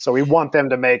 So we want them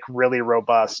to make really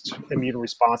robust immune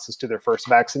responses to their first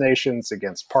vaccinations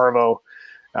against parvo,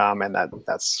 and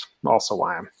that's also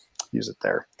why I use it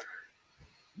there.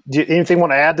 Do you anything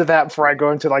want to add to that before I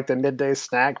go into like the midday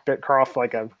snack bit, Carl? I feel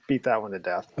like I beat that one to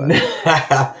death.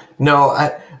 No,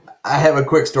 I have a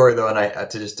quick story though, and I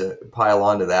to pile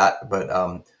on to that. But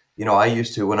I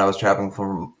used to, when I was traveling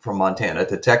from Montana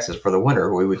to Texas for the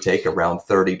winter, we would take around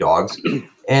 30 dogs,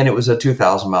 and it was a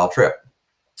 2,000-mile trip,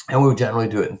 and we would generally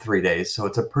do it in 3 days. So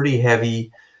it's a pretty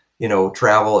heavy,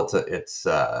 travel. It's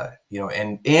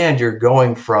and you're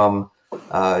going from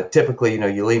typically,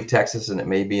 you leave Texas and it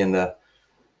may be in the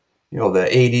the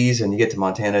 80s, and you get to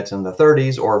Montana, it's in the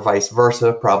 30s, or vice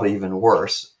versa, probably even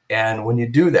worse. And when you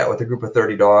do that with a group of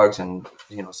 30 dogs, and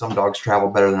some dogs travel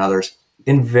better than others,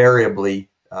 invariably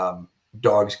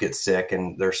dogs get sick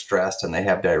and they're stressed and they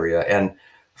have diarrhea. And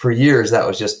for years, that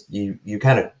was just you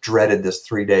kind of dreaded this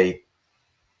 3-day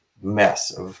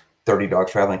mess of 30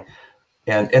 dogs traveling.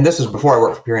 And this was before I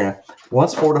worked for Purina.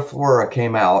 Once Fortiflora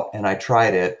came out and I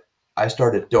tried it, I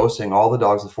started dosing all the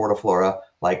dogs with Fortiflora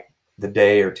like the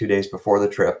day or 2 days before the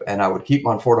trip, and I would keep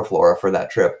them on Fortiflora for that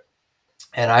trip.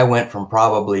 And I went from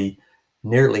probably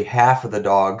nearly half of the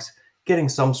dogs getting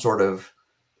some sort of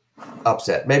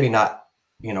upset, maybe not,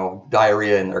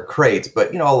 diarrhea in their crates,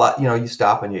 but, a lot, you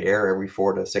stop and you air every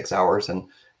 4 to 6 hours, and,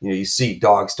 you see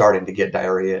dogs starting to get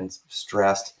diarrhea and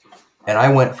stressed. And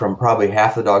I went from probably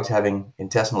half the dogs having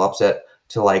intestinal upset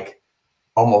to like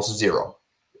almost zero.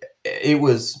 It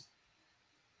was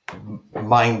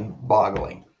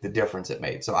mind-boggling, the difference it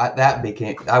made. So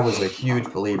I was a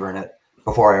huge believer in it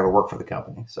before I ever worked for the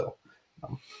company. So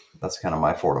that's kind of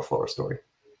my Fortiflora story.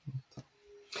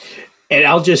 And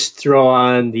I'll just throw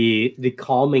on the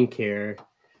calming care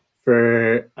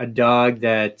for a dog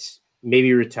that's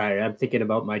maybe retired. I'm thinking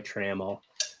about my Trammel,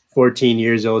 14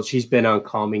 years old. She's been on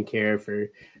calming care for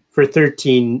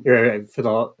 13 or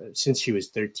since she was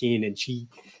 13, and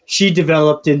she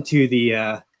developed into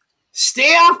the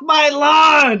stay off my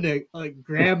lawn, like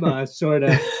grandma sort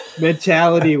of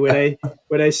mentality when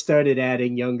I started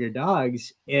adding younger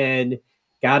dogs, and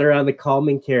got her on the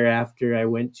calming care after I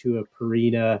went to a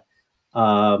Purina,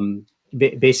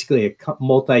 basically a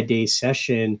multi-day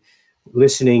session,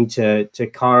 listening to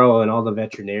Carl and all the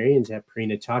veterinarians at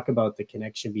Purina talk about the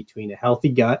connection between a healthy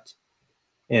gut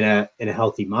and a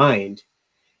healthy mind.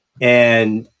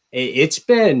 And it's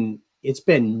been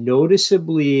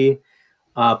noticeably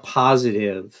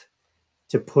positive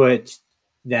to put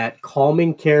that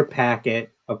calming care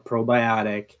packet of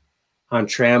probiotic on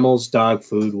Trammel's dog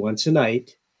food once a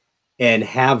night and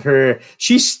have her,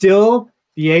 she's still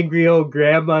the angry old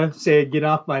grandma saying, get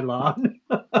off my lawn.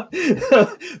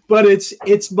 But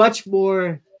it's much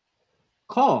more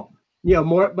calm,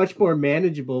 much more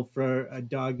manageable for a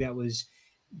dog that was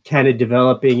kind of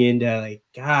developing into like,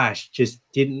 gosh, just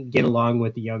didn't get along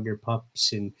with the younger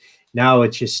pups. And now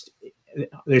it's just,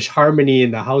 there's harmony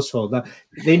in the household. Now,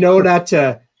 they know not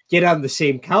to get on the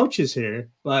same couch as her,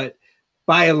 but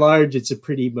by and large, it's a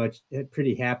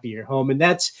pretty happier home. And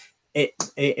that's,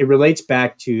 it relates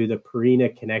back to the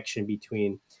Purina connection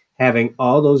between having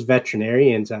all those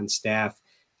veterinarians on staff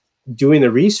doing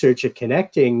the research of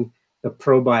connecting the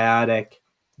probiotic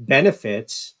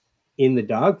benefits in the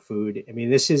dog food. I mean,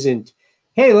 this isn't,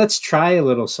 hey, let's try a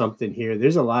little something here.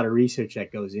 There's a lot of research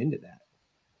that goes into that.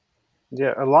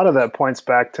 Yeah, a lot of that points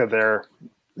back to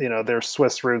their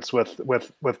Swiss roots with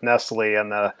Nestle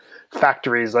and the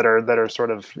factories that are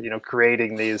sort of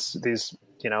creating these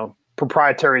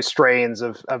proprietary strains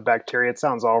of bacteria. It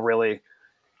sounds all really,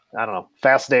 I don't know,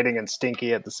 fascinating and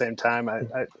stinky at the same time.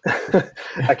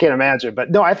 I can't imagine,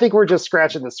 but no, I think we're just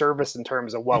scratching the surface in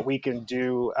terms of what we can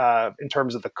do in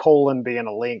terms of the colon being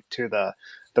a link to the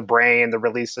brain, the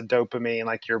release of dopamine,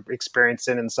 like you're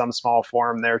experiencing in some small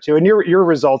form there too. And your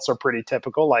results are pretty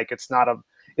typical. Like it's not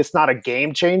a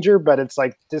game changer, but it's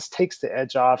like this takes the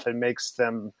edge off and makes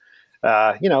them,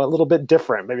 a little bit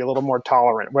different, maybe a little more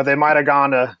tolerant, where they might have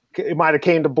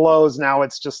came to blows. Now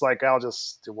it's just like, I'll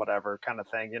just do whatever kind of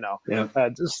thing,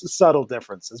 just subtle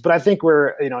differences. But I think we're,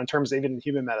 in terms of even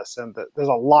human medicine, that there's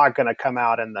a lot going to come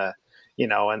out in the, in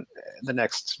the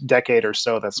next decade or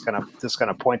so that's going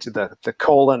to point to the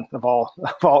colon of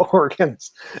all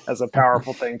organs as a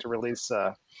powerful thing to release,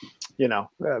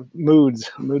 mood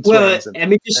swings. Well,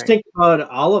 just think about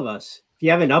all of us. If you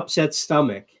have an upset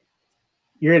stomach,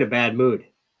 you're in a bad mood,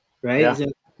 right? Yeah.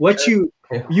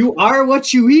 You are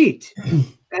what you eat.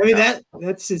 I mean,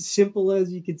 that's as simple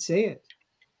as you could say it.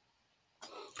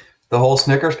 The whole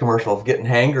Snickers commercial of getting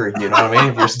hangry, you know what I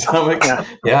mean? If your stomach's,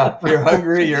 if you're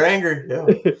hungry, you're angry. Yeah.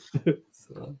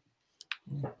 So.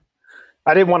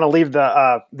 I didn't want to leave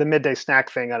the midday snack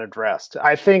thing unaddressed.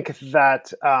 I think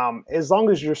that as long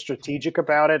as you're strategic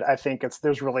about it, I think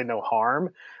there's really no harm.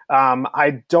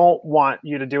 I don't want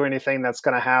you to do anything that's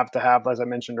going to have, as I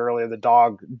mentioned earlier, the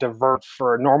dog divert.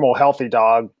 For a normal, healthy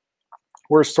dog.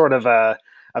 We're sort of a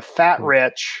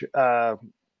fat-rich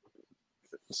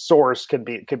source could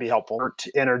be helpful.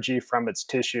 Energy from its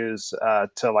tissues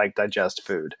to like digest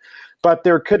food, but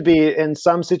there could be in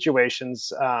some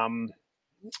situations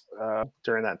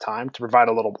during that time to provide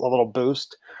a little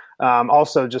boost.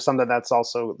 Also, just something that's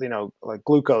also like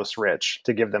glucose rich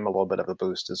to give them a little bit of a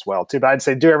boost as well too. But I'd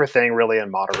say do everything really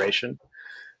in moderation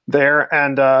there.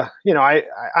 And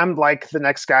I'm like the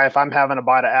next guy. If I'm having a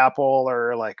bite of apple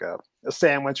or like a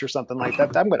sandwich or something like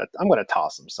that, I'm gonna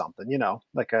toss them something.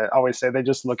 Like I always say, they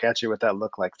just look at you with that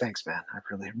look like, thanks, man. I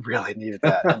really needed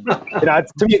that. And,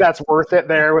 to me, that's worth it.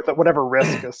 There with whatever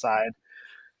risk aside,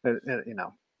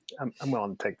 I'm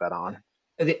willing to take that on.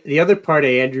 The other part of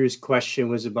Andrew's question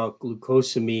was about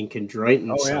glucosamine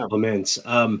chondroitin supplements.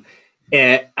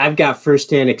 And I've got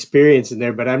firsthand experience in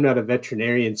there, but I'm not a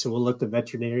veterinarian, so we'll let the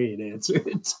veterinarian answer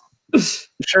it.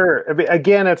 Sure.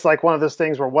 Again, it's like one of those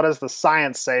things where what does the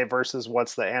science say versus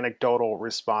what's the anecdotal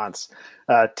response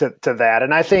to that?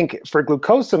 And I think for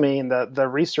glucosamine, the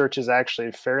research is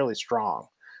actually fairly strong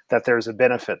that there's a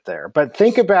benefit there. But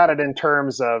think about it in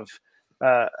terms of,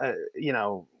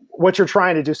 what you're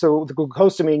trying to do. So the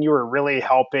glucosamine, you were really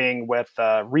helping with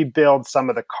rebuild some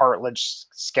of the cartilage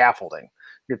scaffolding.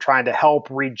 You're trying to help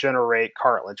regenerate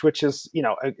cartilage, which is,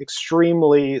 an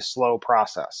extremely slow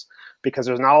process because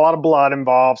there's not a lot of blood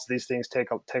involved. So these things take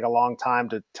a long time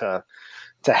to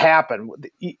happen.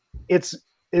 It's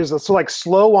a like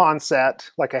slow onset,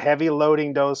 like a heavy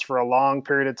loading dose for a long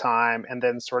period of time, and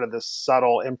then sort of this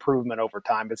subtle improvement over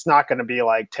time. It's not going to be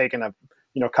like taking a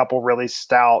couple really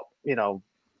stout,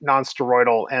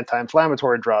 non-steroidal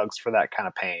anti-inflammatory drugs for that kind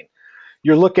of pain.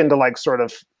 You're looking to like sort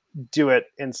of do it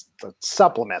in the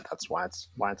supplement. That's why it's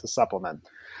a supplement.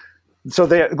 So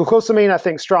the glucosamine, I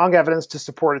think, strong evidence to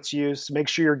support its use. Make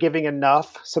sure you're giving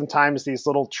enough. Sometimes these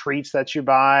little treats that you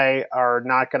buy are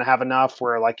not going to have enough,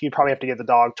 where like you probably have to give the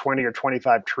dog 20 or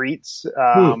 25 treats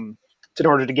in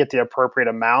order to get the appropriate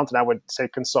amount. And I would say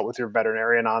consult with your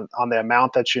veterinarian on the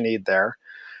amount that you need there.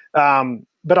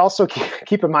 But also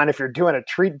keep in mind, if you're doing a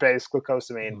treat-based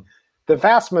glucosamine, the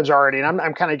vast majority, and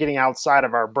I'm kind of getting outside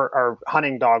of our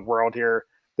hunting dog world here,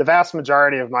 the vast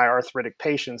majority of my arthritic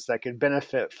patients that could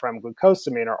benefit from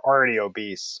glucosamine are already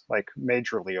obese, like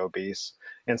majorly obese.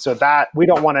 And so that we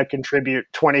don't want to contribute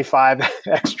 25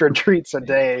 extra treats a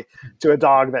day to a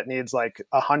dog that needs like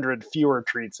 100 fewer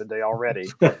treats a day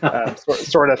already,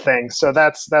 sort of thing. So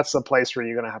that's the place where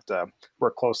you're going to have to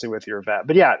work closely with your vet.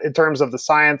 But yeah, in terms of the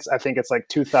science, I think it's like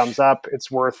 2 thumbs up.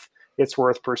 It's worth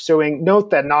pursuing.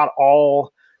 Note that not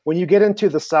all, when you get into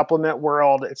the supplement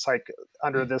world, it's like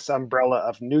under this umbrella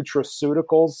of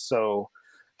nutraceuticals. So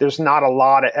there's not a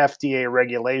lot of FDA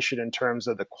regulation in terms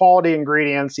of the quality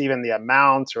ingredients, even the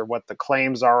amounts or what the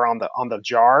claims are on the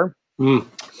jar. So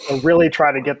really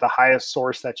try to get the highest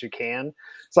source that you can.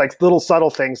 It's like little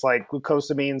subtle things like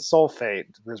glucosamine sulfate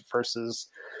versus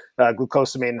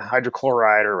glucosamine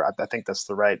hydrochloride, or I think that's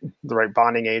the right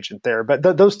bonding agent there. But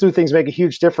those 2 things make a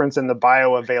huge difference in the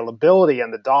bioavailability in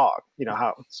the dog.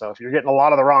 So if you're getting a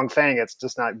lot of the wrong thing, it's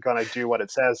just not going to do what it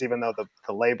says, even though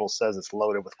the label says it's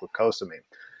loaded with glucosamine.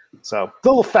 So a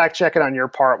little fact checking on your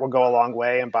part will go a long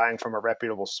way, and buying from a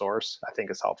reputable source, I think,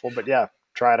 is helpful. But yeah,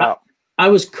 try it out. I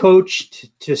was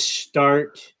coached to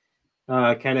start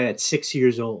kind of at 6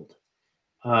 years old,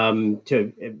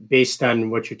 based on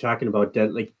what you're talking about,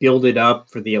 like build it up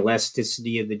for the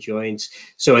elasticity of the joints.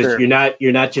 So sure.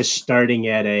 You're not just starting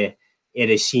at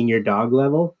a senior dog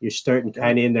level. You're starting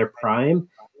kind of in their prime.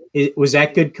 Was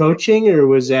that good coaching, or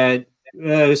was that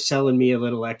selling me a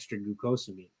little extra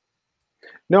glucosamine?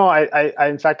 No, I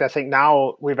in fact, I think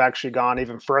now we've actually gone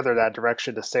even further that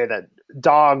direction to say that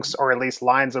dogs, or at least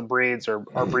lines of breeds or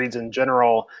breeds in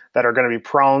general that are going to be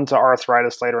prone to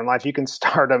arthritis later in life, you can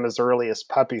start them as early as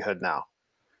puppyhood now.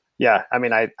 Yeah, I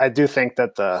mean, I do think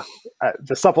that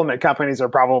the supplement companies are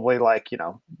probably like,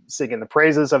 singing the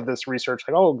praises of this research,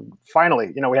 like, oh,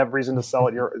 finally, we have reason to sell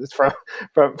it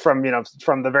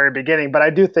from the very beginning. But I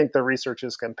do think the research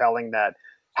is compelling that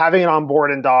having it on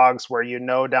board in dogs where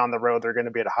down the road they're going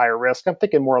to be at a higher risk. I'm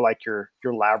thinking more like your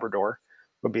Labrador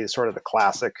would be sort of the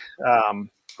classic.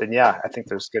 Then yeah, I think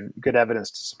there's good evidence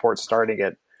to support starting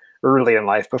it early in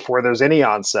life before there's any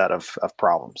onset of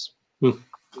problems,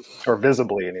 or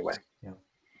visibly anyway. Yeah.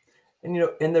 And,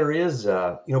 and there is,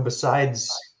 besides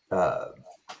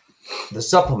the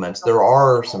supplements, there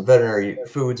are some veterinary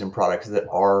foods and products that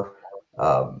are,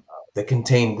 that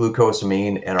contain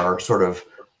glucosamine and are sort of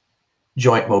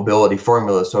joint mobility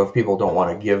formulas. So if people don't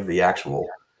want to give the actual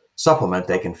supplement,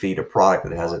 they can feed a product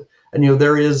that has it. And,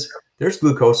 there's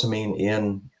glucosamine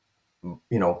in,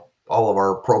 all of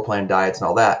our ProPlan diets and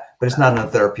all that, but it's not on a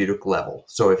therapeutic level.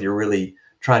 So if you're really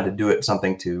trying to do it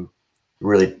something to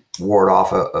really ward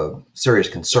off a serious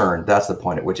concern, that's the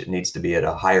point at which it needs to be at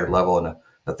a higher level in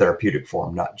a therapeutic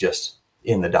form, not just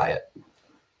in the diet.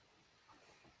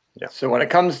 Yeah. So when it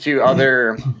comes to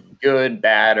other good,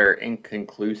 bad, or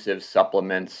inconclusive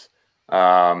supplements,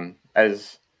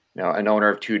 as an owner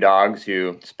of 2 dogs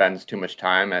who spends too much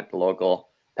time at the local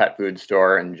pet food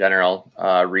store in general,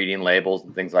 reading labels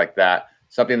and things like that,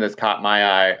 something that's caught my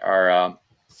eye are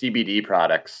CBD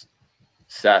products.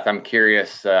 Seth, I'm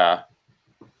curious,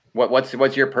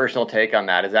 what's your personal take on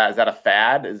that? Is that a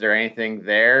fad? Is there anything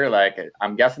there? Like,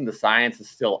 I'm guessing the science is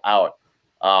still out.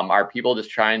 Are people just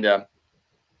trying to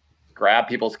grab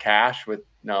people's cash with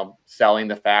selling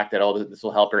the fact that this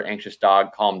will help your anxious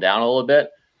dog calm down a little bit?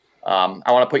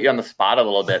 I want to put you on the spot a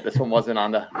little bit. This one wasn't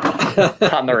on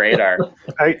the radar.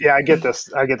 I get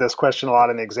this question a lot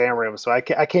in the exam room, so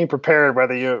I came prepared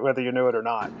whether you knew it or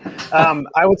not.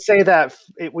 I would say that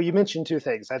you mentioned 2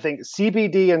 things. I think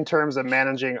CBD in terms of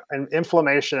managing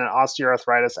inflammation and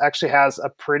osteoarthritis actually has a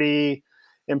pretty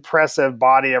impressive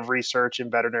body of research in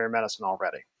veterinary medicine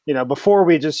already. Before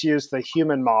we just used the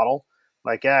human model.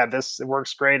 Like, this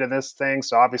works great in this thing.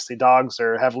 So obviously dogs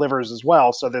have livers as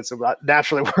well. So that's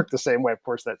naturally work the same way. Of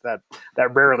course, that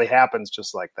rarely happens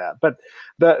just like that. But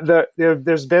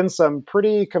there's been some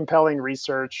pretty compelling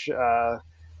research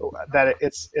that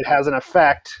it has an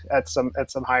effect at some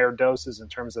higher doses in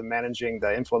terms of managing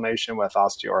the inflammation with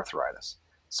osteoarthritis.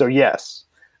 So yes,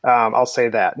 I'll say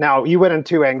that. Now, you went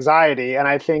into anxiety, and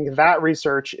I think that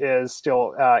research is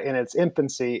still in its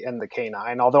infancy in the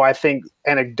canine. Although I think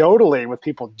anecdotally, with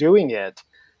people doing it,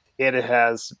 that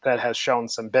has shown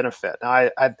some benefit.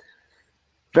 Now,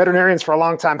 veterinarians for a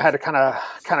long time had to kind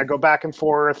of go back and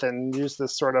forth and use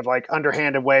this sort of like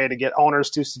underhanded way to get owners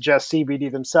to suggest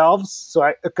CBD themselves.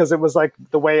 So because it was like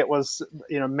the way it was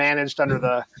managed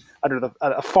under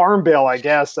a farm bill, I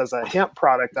guess, as a hemp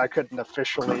product, I couldn't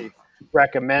officially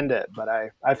recommend it, but I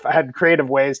had creative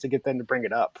ways to get them to bring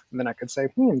it up, and then I could say,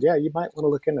 yeah, you might want to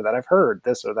look into that. I've heard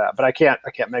this or that, but I can't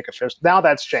make official. Now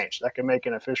that's changed. I can make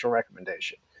an official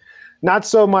recommendation. Not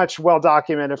so much well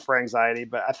documented for anxiety,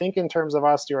 but I think in terms of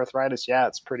osteoarthritis, yeah,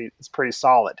 it's pretty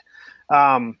solid.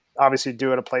 Obviously,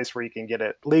 do it at a place where you can get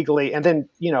it legally, and then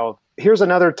here's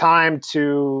another time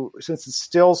since it's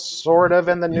still sort of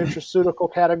in the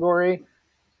nutraceutical category.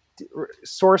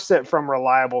 Source it from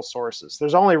reliable sources.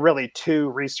 There's only really 2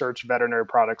 research veterinary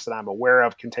products that I'm aware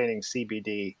of containing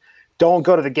CBD. Don't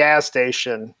go to the gas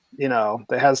station,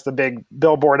 that has the big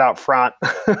billboard out front,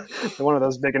 one of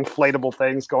those big inflatable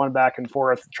things going back and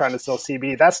forth trying to sell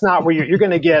CBD. That's not where you're going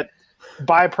to get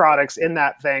byproducts in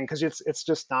that thing, because it's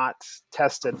just not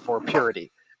tested for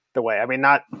purity the way. I mean,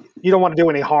 you don't want to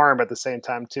do any harm at the same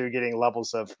time too, getting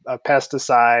levels of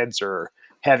pesticides or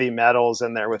heavy metals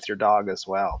in there with your dog as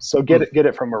well. So get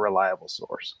it from a reliable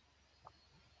source.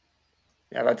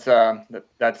 Yeah,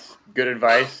 that's good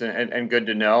advice and good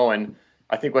to know. And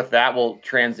I think with that, we'll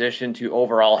transition to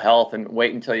overall health, and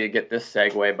wait until you get this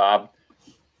segue, Bob.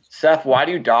 Seth, why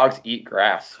do dogs eat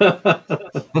grass?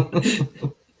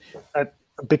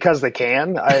 Because they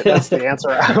can. That's the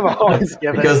answer I've always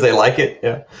given. Because they like it.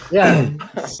 Yeah. Yeah.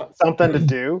 Something to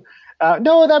do.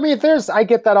 No, I mean, I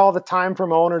get that all the time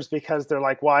from owners, because they're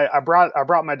like, "Why I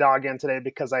brought my dog in today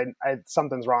because I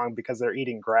something's wrong because they're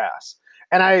eating grass."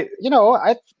 And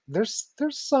there's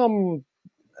some,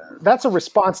 that's a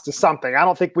response to something. I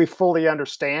don't think we fully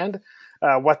understand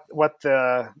what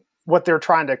they're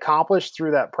trying to accomplish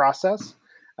through that process.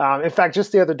 In fact,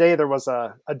 just the other day, there was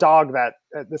a dog that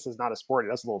this is not a sporty,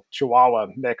 that's a little Chihuahua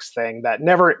mix thing that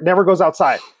never goes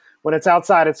outside. When it's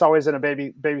outside, it's always in a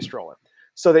baby stroller.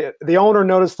 So the owner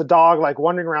noticed the dog like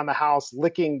wandering around the house,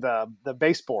 licking the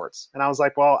baseboards. And I was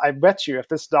like, well, I bet you if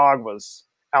this dog was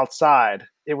outside,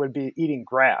 it would be eating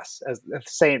grass,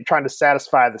 trying to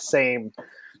satisfy the same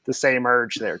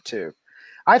urge there too.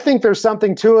 I think there's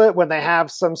something to it. When they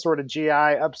have some sort of GI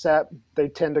upset, they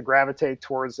tend to gravitate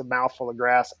towards a mouthful of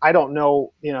grass. I don't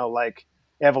know, like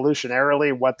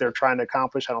evolutionarily what they're trying to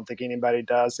accomplish. I don't think anybody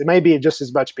does. It may be just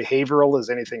as much behavioral as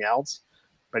anything else.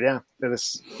 But yeah, it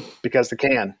is because they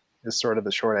can is sort of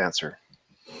the short answer.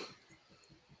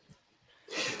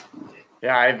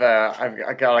 Yeah,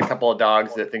 I've got a couple of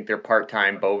dogs that think they're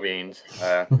part-time bovines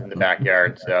in the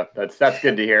backyard, so that's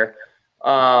good to hear.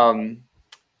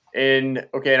 In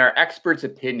our expert's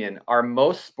opinion, are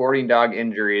most sporting dog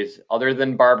injuries other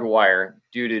than barbed wire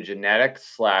due to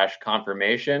genetics /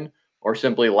 conformation or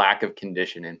simply lack of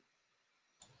conditioning?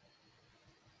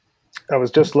 I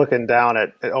was just looking down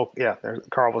at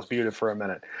Carl was muted for a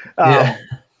minute.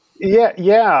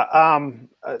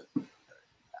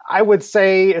 I would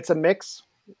say it's a mix.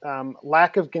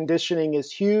 Lack of conditioning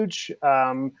is huge.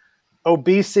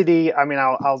 Obesity. I mean,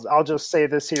 I'll just say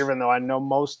this here, even though I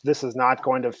know this is not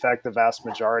going to affect the vast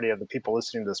majority of the people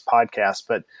listening to this podcast,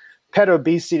 but pet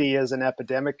obesity is an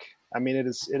epidemic. I mean, it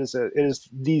is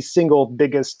the single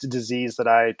biggest disease that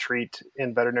I treat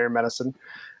in veterinary medicine.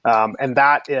 And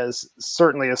that is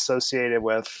certainly associated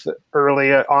with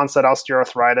early onset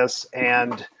osteoarthritis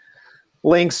and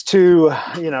links to,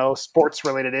 sports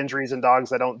related injuries in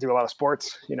dogs that don't do a lot of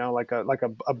sports, like a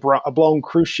blown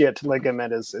cruciate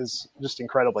ligament is just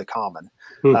incredibly common.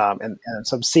 And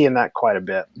so I'm seeing that quite a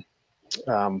bit.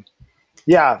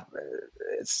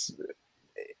 It's,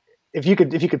 if you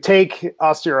could take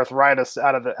osteoarthritis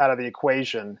out of the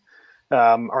equation,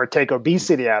 or take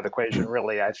obesity out of the equation,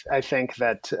 really, I think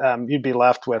that you'd be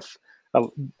left with,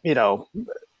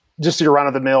 just your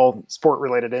run-of-the-mill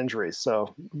sport-related injuries.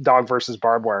 So dog versus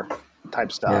barbed wire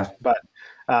type stuff. Yeah. But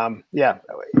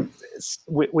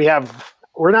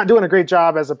we're not doing a great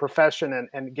job as a profession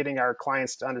and getting our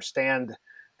clients to understand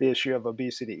the issue of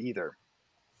obesity either.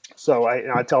 So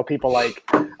I tell people, like,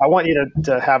 I want you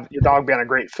to have your dog be on a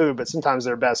great food, but sometimes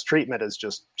their best treatment is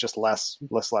just less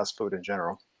food in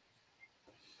general.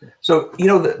 So,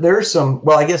 there's some,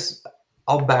 well, I guess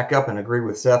I'll back up and agree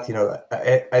with Seth.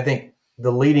 I think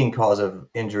the leading cause of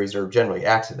injuries are generally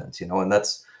accidents, and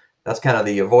that's kind of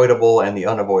the avoidable and the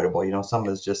unavoidable. Some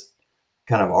is just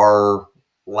kind of our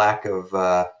lack of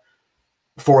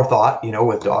forethought,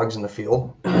 with dogs in the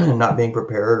field, not being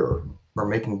prepared or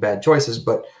making bad choices.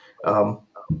 But,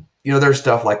 there's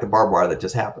stuff like the barbed wire that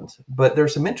just happens. But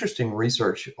there's some interesting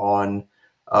research on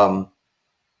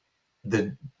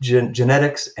the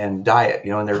genetics and diet,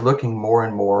 and they're looking more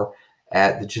and more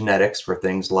at the genetics for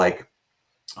things like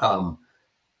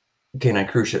canine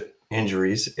cruciate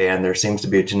injuries, and there seems to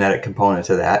be a genetic component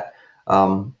to that.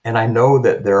 And I know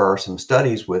that there are some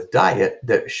studies with diet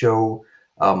that show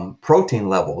protein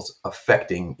levels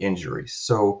affecting injuries.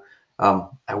 So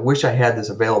I wish I had this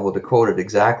available to quote it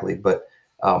exactly, but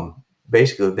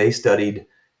basically they studied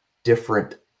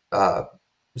different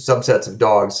subsets of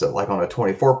dogs, so like on a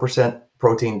 24%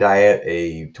 protein diet,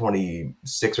 a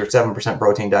 26 or 7%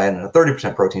 protein diet, and a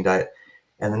 30% protein diet.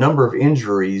 And the number of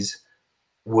injuries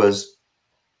was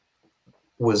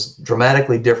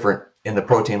dramatically different in the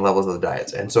protein levels of the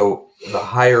diets. And so the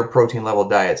higher protein level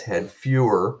diets had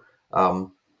fewer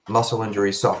muscle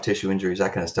injuries, soft tissue injuries,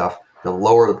 that kind of stuff. The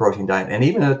lower the protein diet, and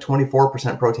even a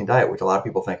 24% protein diet, which a lot of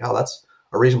people think, oh, that's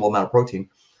a reasonable amount of protein.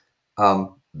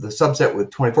 The subset with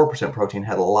 24% protein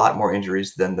had a lot more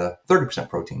injuries than the 30%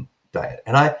 protein diet.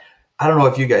 And I don't know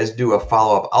if you guys do a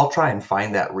follow-up. I'll try and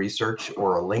find that research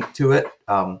or a link to it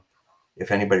if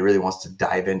anybody really wants to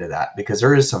dive into that, because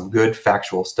there is some good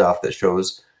factual stuff that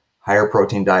shows higher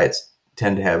protein diets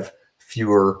tend to have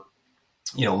fewer,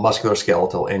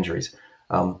 musculoskeletal injuries.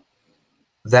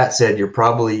 That said, you're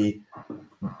probably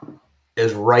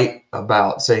as right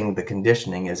about saying the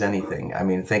conditioning as anything. I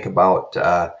mean, think about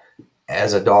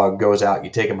as a dog goes out, you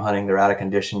take them hunting, they're out of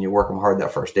condition, you work them hard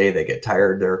that first day, they get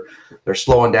tired, they're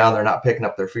slowing down, they're not picking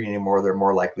up their feet anymore, they're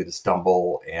more likely to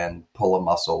stumble and pull a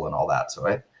muscle and all that. So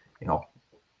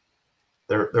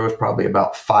there was probably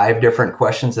about 5 different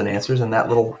questions and answers in that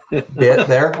little bit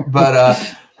there,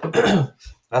 but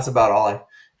that's about all I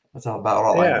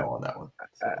know on that one.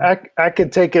 I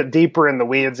could take it deeper in the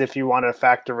weeds if you want to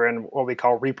factor in what we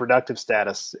call reproductive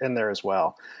status in there as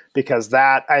well, because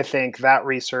I think that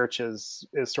research is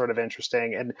sort of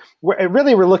interesting. And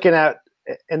we're looking at,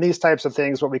 in these types of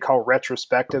things, what we call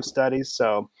retrospective studies.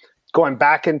 So going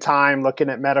back in time, looking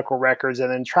at medical records,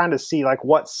 and then trying to see like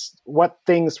what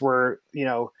things were,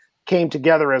 came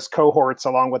together as cohorts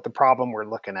along with the problem we're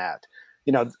looking at.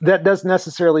 That doesn't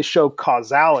necessarily show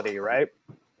causality, right?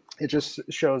 It just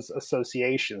shows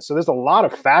association. So there's a lot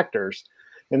of factors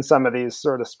in some of these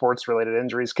sort of sports related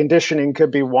injuries. Conditioning could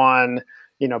be one,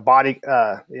 body,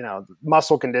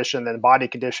 muscle condition, then body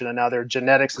condition another.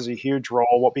 Genetics is a huge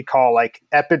role, what we call like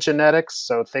epigenetics.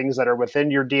 So things that are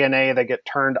within your DNA that get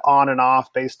turned on and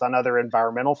off based on other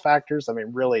environmental factors. I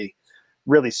mean, really,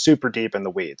 really super deep in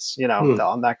the weeds,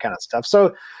 on that kind of stuff.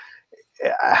 So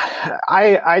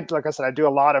I like I said, I do a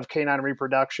lot of canine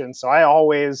reproduction, so I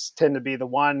always tend to be the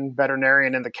one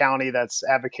veterinarian in the county that's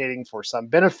advocating for some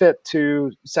benefit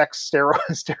to sex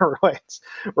steroids,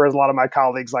 whereas a lot of my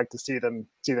colleagues like to see them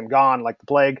gone like the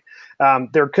plague.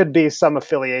 There could be some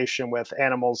affiliation with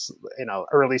animals,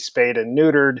 early spayed and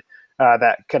neutered,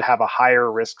 that could have a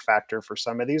higher risk factor for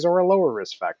some of these or a lower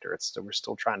risk factor. We're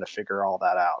still trying to figure all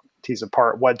that out, tease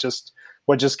apart what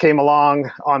just came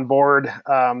along on board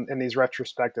in these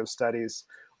retrospective studies,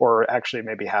 or actually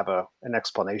maybe have an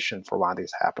explanation for why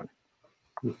these happen.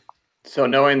 So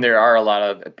knowing there are a lot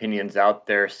of opinions out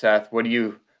there, Seth, what do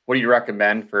you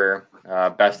recommend for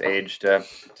best age to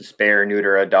spay or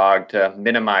neuter a dog to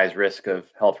minimize risk of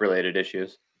health-related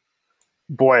issues?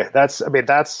 Boy, that's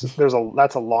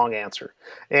a long answer.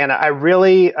 And I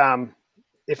really,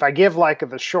 if I give like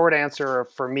the short answer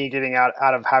for me getting out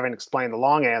of having explained the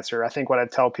long answer, I think what I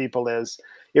tell people is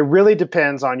it really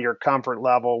depends on your comfort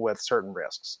level with certain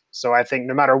risks. So I think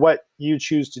no matter what you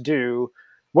choose to do,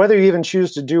 whether you even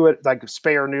choose to do it like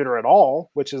spay or neuter at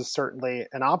all, which is certainly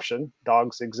an option.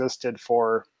 Dogs existed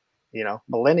for,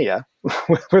 millennia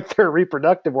with their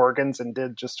reproductive organs and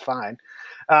did just fine.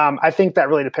 I think that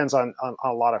really depends on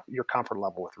a lot of your comfort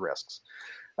level with risks.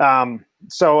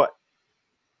 So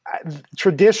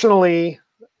traditionally,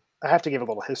 I have to give a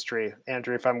little history,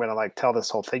 Andrew, if I'm going to tell this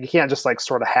whole thing. You can't just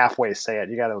sort of halfway say it.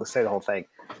 You got to say the whole thing.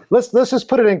 Let's just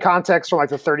put it in context from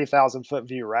the 30,000 foot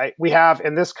view, right? We have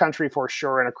in this country for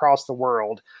sure and across the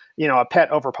world, a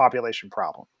pet overpopulation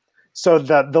problem. So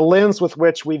the lens with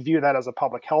which we view that as a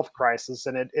public health crisis,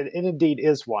 and it indeed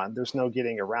is one. There's no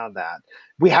getting around that.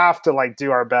 We have to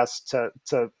do our best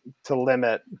to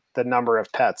limit the number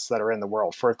of pets that are in the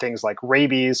world for things like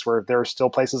rabies, where there are still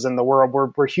places in the world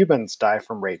where humans die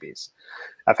from rabies.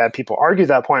 I've had people argue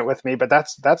that point with me, but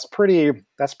that's pretty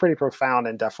profound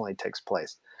and definitely takes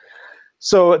place.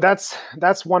 So that's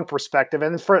one perspective.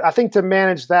 And I think to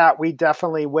manage that, we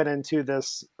definitely went into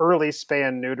this early spay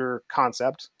and neuter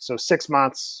concept. So 6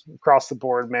 months across the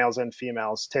board, males and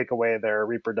females, take away their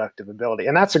reproductive ability.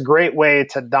 And that's a great way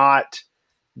to not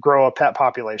grow a pet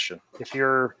population. If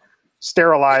you're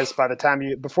sterilized by the time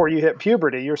before you hit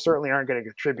puberty, you certainly aren't going to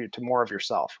contribute to more of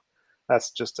yourself.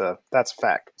 That's a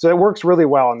fact. So it works really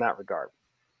well in that regard.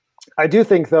 I do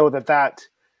think though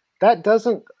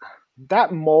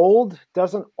that mold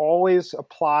doesn't always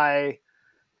apply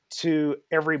to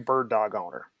every bird dog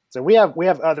owner. So we have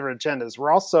other agendas. We're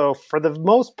also, for the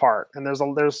most part, and there's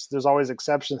always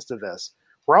exceptions to this,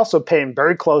 we're also paying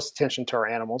very close attention to our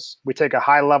animals. We take a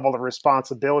high level of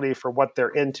responsibility for what they're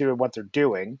into and what they're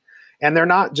doing. And they're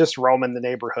not just roaming the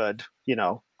neighborhood,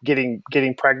 getting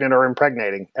pregnant or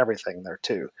impregnating everything there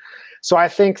too. So I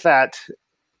think that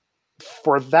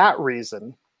for that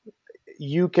reason,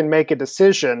 you can make a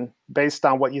decision based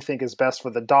on what you think is best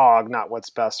for the dog, not what's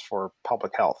best for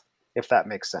public health, if that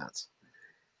makes sense.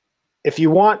 If you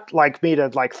want me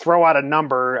to throw out a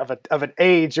number of an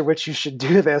age at which you should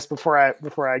do this before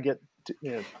I get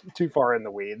too far in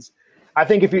the weeds, I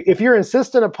think if you're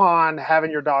insistent upon having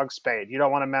your dog spayed, you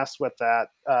don't want to mess with that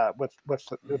with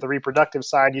the reproductive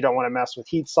side. You don't want to mess with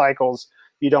heat cycles.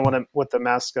 You don't want to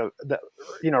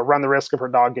run the risk of her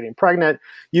dog getting pregnant.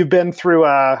 You've been through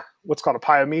what's called a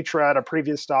pyometra at a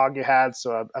previous dog you had,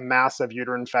 so a massive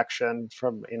uterine infection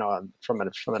from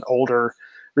an older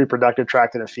reproductive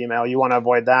tract in a female. You want to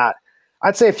avoid that.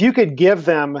 I'd say if you could give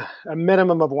them a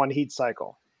minimum of one heat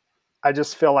cycle, I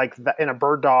just feel like that in a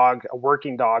bird dog, a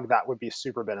working dog, that would be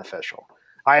super beneficial.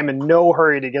 I am in no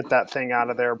hurry to get that thing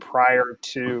out of there prior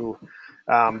to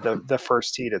the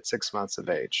first heat at 6 months of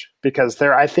age, because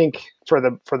I think for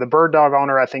the bird dog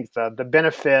owner, I think the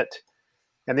benefit,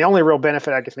 and the only real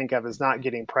benefit I can think of, is not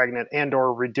getting pregnant and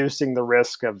or reducing the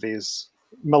risk of these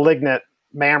malignant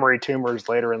mammary tumors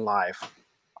later in life.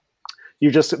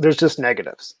 There's just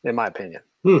negatives, in my opinion.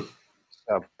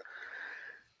 So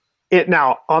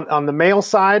now on the male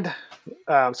side,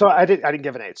 so I didn't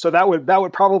give an age. So that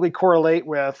would probably correlate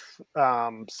with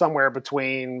somewhere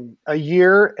between a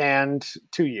year and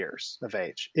 2 years of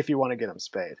age if you want to get them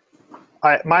spayed.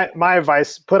 My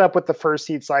advice: put up with the first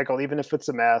heat cycle, even if it's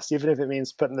a mess, even if it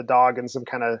means putting the dog in some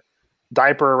kind of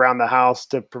diaper around the house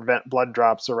to prevent blood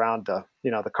drops around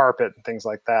the carpet and things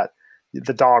like that.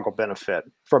 The dog will benefit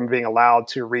from being allowed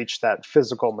to reach that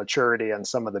physical maturity and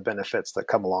some of the benefits that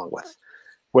come along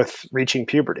with reaching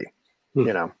puberty.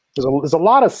 There's a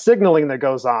lot of signaling that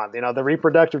goes on. The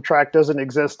reproductive tract doesn't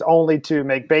exist only to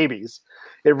make babies.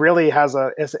 It really has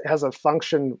a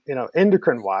function,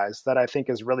 endocrine wise, that I think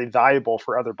is really valuable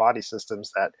for other body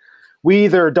systems that we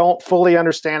either don't fully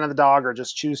understand in the dog or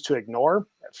just choose to ignore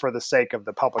for the sake of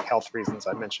the public health reasons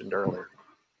I mentioned earlier.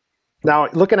 Now,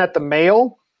 looking at the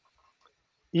male,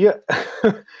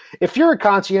 if you're a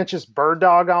conscientious bird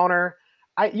dog owner,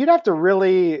 you'd have to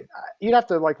really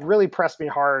press me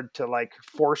hard to like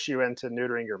force you into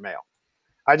neutering your male.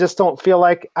 I just don't feel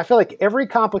like, I feel like every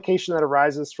complication that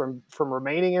arises from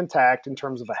remaining intact in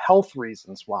terms of a health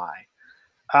reasons why,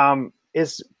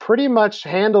 is pretty much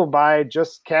handled by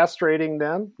just castrating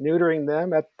them, neutering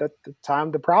them at the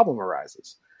time the problem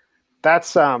arises. That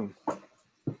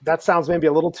sounds maybe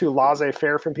a little too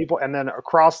laissez-faire from people. And then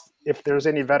across, if there's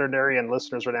any veterinarian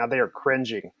listeners right now, they are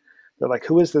cringing. They're like,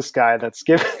 who is this guy that's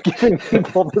giving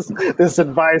people this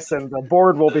advice? And the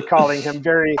board will be calling him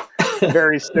very,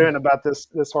 very soon about this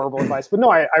horrible advice. But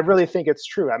no, I really think it's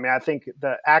true. I mean, I think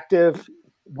the active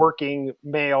working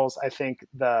males, I think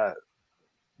the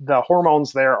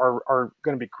hormones there are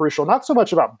going to be crucial. Not so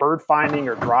much about bird finding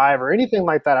or drive or anything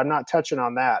like that. I'm not touching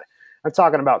on that. I'm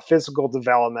talking about physical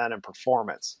development and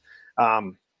performance.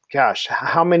 Gosh,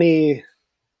 how many,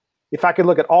 if I could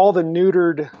look at all the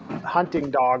neutered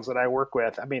hunting dogs that I work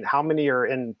with, I mean, how many are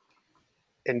in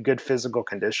good physical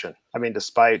condition? I mean,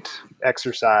 despite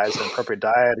exercise and appropriate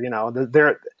diet,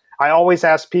 I always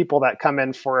ask people that come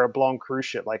in for a blown cruise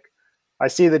ship, like, I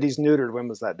see that he's neutered. When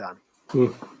was that done?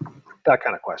 That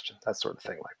kind of question, that sort of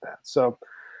thing like that. So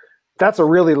that's a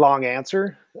really long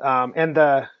answer.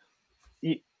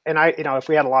 And I, if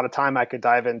we had a lot of time, I could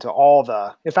dive into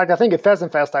in fact, I think at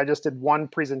Pheasant Fest, I just did one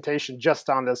presentation just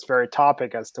on this very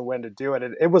topic as to when to do it.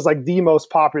 It was like the most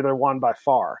popular one by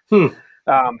far.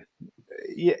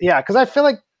 Yeah. Cause I feel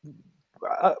like,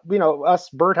 us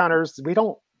bird hunters, we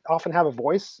don't often have a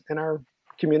voice in our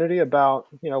community about,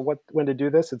 when to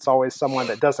do this. It's always someone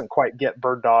that doesn't quite get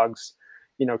bird dogs,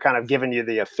 kind of giving you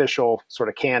the official sort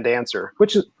of canned answer,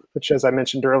 which as I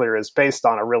mentioned earlier, is based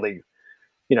on a really,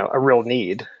 a real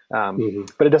need,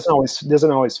 but it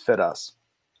doesn't always fit us.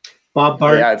 Bob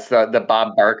Barker. Yeah, it's the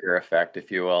Bob Barker effect,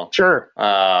 if you will. Sure.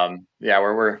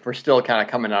 We're still kind of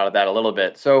coming out of that a little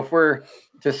bit. So if we're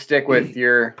to stick with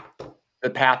the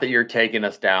path that you're taking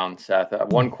us down, Seth,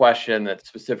 one question that's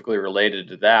specifically related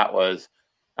to that was,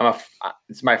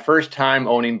 it's my first time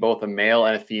owning both a male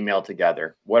and a female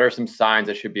together. What are some signs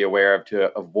I should be aware of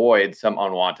to avoid some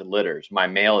unwanted litters? My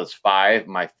male is 5,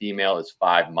 my female is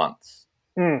 5 months.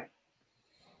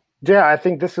 Yeah, I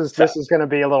think this is going to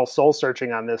be a little soul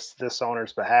searching on this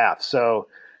owner's behalf. So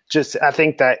I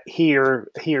think that he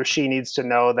or she needs to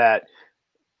know that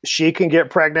she can get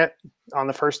pregnant on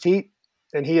the first heat,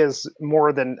 and he's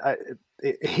more than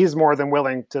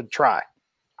willing to try.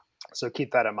 So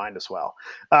keep that in mind as well.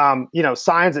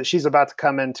 Signs that she's about to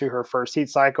come into her first heat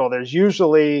cycle, there's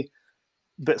usually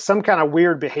some kind of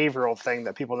weird behavioral thing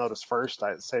that people notice first,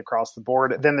 I'd say across the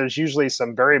board. Then there's usually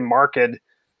some very marked,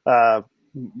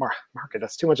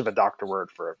 that's too much of a doctor word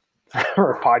for a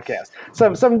podcast.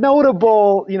 Some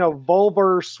notable,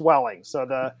 vulvar swelling. So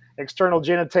the external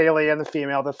genitalia in the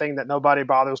female, the thing that nobody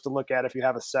bothers to look at if you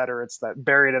have a setter, it's that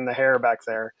buried in the hair back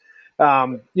there.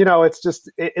 It's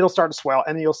just, it'll start to swell,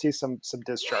 and you'll see some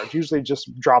discharge, usually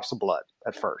just drops of blood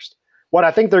at first. What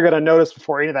I think they're going to notice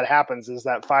before any of that happens is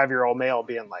that 5-year-old male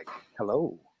being like,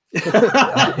 hello,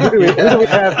 who do we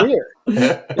have here?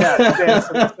 Yeah,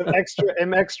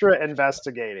 some extra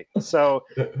investigating. So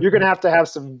you're going to have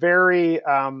some very,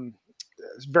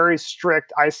 very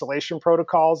strict isolation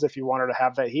protocols if you wanted to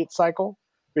have that heat cycle,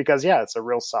 because it's a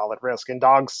real solid risk. And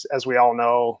dogs, as we all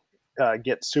know,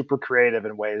 get super creative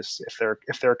in ways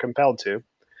if they're compelled to,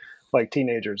 like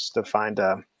teenagers, to find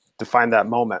that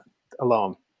moment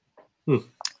alone.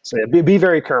 So be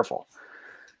very careful.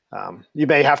 You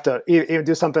may have to even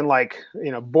do something like,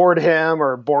 board him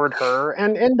or board her,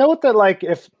 and note that, like,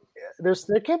 if there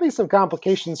can be some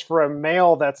complications for a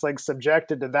male that's like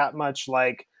subjected to that much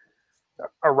like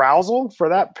arousal for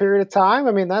that period of time.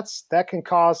 I mean, that can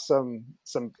cause some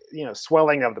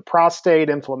swelling of the prostate,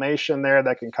 inflammation there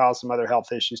that can cause some other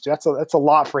health issues too. That's a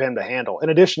lot for him to handle, in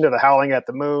addition to the howling at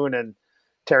the moon and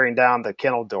tearing down the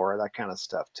kennel door, that kind of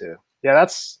stuff too.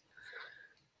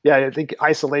 I think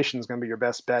isolation is going to be your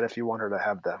best bet if you want her to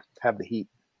have the heat.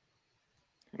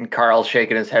 And Carl's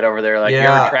shaking his head over there like, you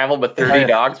ever traveled with 30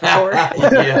 dogs before?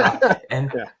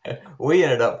 We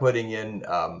ended up putting in,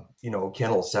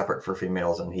 kennels separate for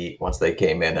females and heat once they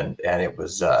came in. And it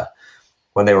was,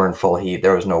 when they were in full heat,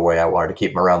 there was no way I wanted to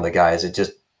keep them around the guys. It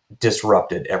just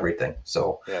disrupted everything.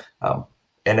 So,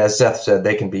 and as Seth said,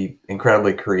 they can be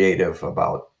incredibly creative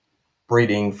about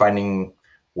breeding, finding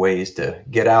ways to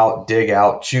get out, dig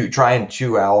out, try and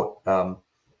chew out.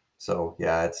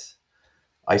 It's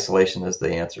isolation is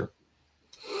the answer.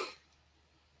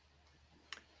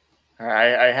 All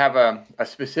right, I have a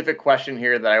specific question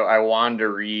here that I wanted to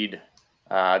read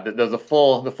There's the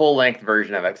full length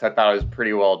version of it because I thought it was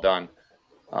pretty well done.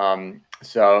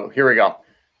 So here we go.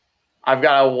 I've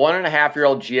got a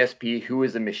 1.5-year-old GSP who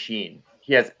is a machine.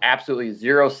 He has absolutely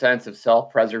zero sense of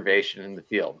self-preservation in the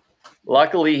field.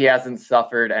 Luckily, he hasn't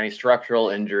suffered any structural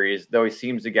injuries, though he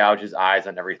seems to gouge his eyes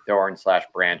on every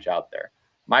thorn/branch out there.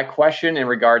 My question in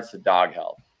regards to dog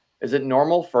health: is it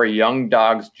normal for a young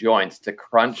dog's joints to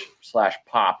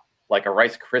crunch/pop like a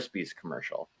Rice Krispies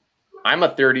commercial? I'm a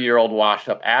 30-year-old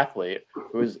washed-up athlete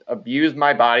who's abused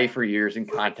my body for years in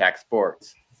contact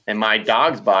sports, and my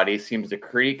dog's body seems to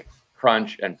creak,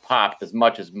 crunch, and pop as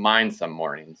much as mine some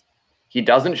mornings. He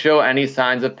doesn't show any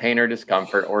signs of pain or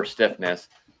discomfort or stiffness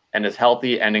and is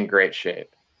healthy and in great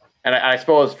shape. And I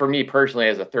suppose for me personally,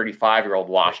 as a 35-year-old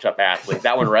washed-up athlete,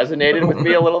 that one resonated with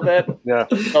me a little bit. Yeah.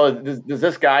 So does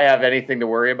this guy have anything to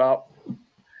worry about?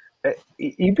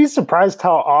 You'd be surprised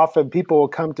how often people will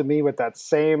come to me with that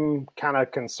same kind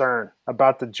of concern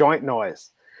about the joint noise.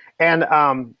 And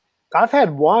I've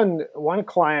had one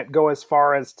client go as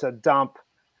far as to dump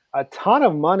a ton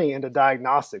of money into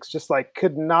diagnostics, just like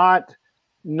could not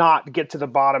get to the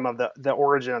bottom of the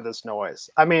origin of this noise.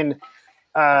 I mean,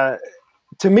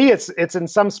 to me, it's in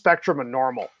some spectrum of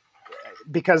normal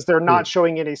because they're not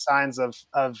showing any signs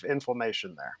of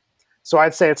inflammation there. So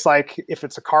I'd say it's like if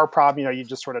it's a car problem, you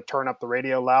just sort of turn up the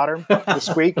radio louder, the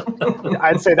squeak.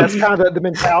 I'd say that's kind of the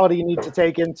mentality you need to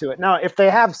take into it. Now, if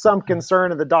they have some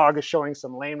concern and the dog is showing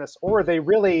some lameness, or they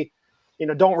really,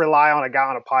 don't rely on a guy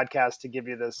on a podcast to give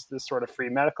you this sort of free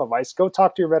medical advice, go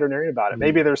talk to your veterinarian about it.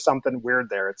 Maybe there's something weird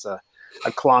there. It's a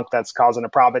clunk that's causing a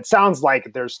problem. It sounds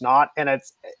like there's not, and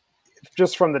it's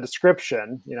just from the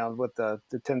description, with the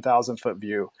 10,000 foot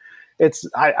view.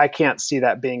 I can't see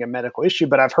that being a medical issue,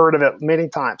 but I've heard of it many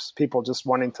times. People just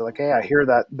wanting to hey, I hear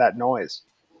that noise.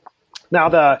 Now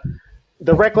the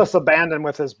reckless abandon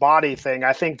with his body thing,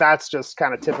 I think that's just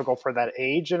kind of typical for that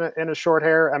age in a short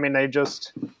hair. I mean, they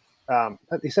just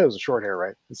he said it was a short hair,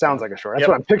 right? It sounds like a short. That's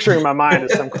what I'm picturing in my mind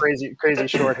is some crazy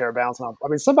short hair bouncing off. I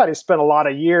mean, somebody spent a lot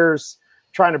of years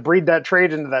trying to breed that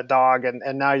trait into that dog, and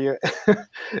now you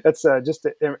it's just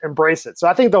to embrace it. So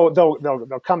I think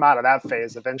they'll come out of that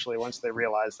phase eventually once they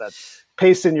realize that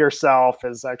pacing yourself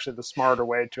is actually the smarter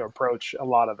way to approach a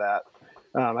lot of that.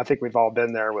 I think we've all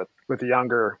been there with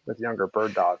younger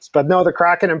bird dogs. But no, the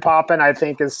cracking and popping I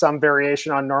think is some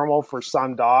variation on normal for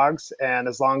some dogs, and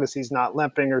as long as he's not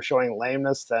limping or showing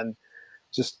lameness, then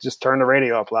just turn the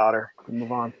radio up louder and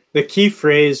move on. The key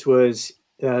phrase was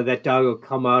that dog will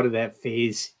come out of that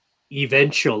phase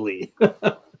eventually.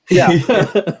 Yeah.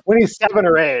 When he's 7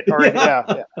 or 8. Or,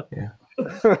 yeah.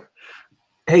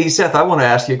 Hey, Seth, I want to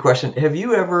ask you a question. Have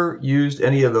you ever used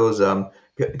any of those?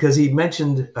 Because he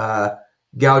mentioned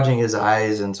gouging his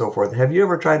eyes and so forth. Have you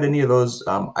ever tried any of those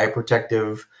eye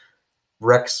protective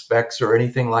Rex specs or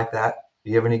anything like that?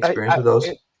 Do you have any experience with those?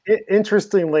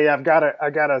 Interestingly, I got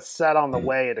a set on the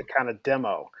way to kind of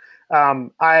demo.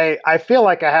 I feel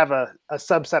like I have a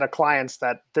subset of clients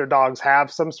that their dogs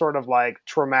have some sort of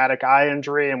traumatic eye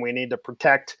injury, and we need to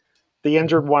protect the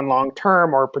injured one long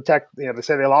term, or protect, they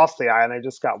say they lost the eye and they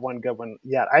just got one good one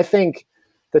yet. I think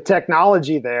the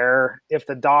technology there, if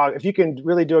you can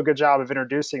really do a good job of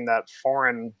introducing that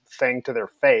foreign thing to their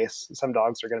face, some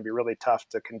dogs are going to be really tough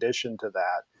to condition to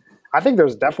that. I think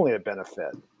there's definitely a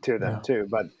benefit to them too,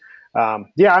 but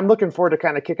I'm looking forward to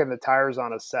kind of kicking the tires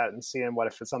on a set and seeing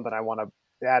if it's something I want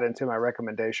to add into my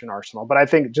recommendation arsenal. But I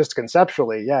think just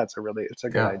conceptually, it's a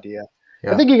good idea.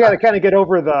 Yeah. I think you got to kind of get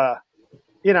over that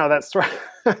sort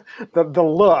of the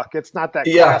look. It's not that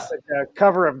classic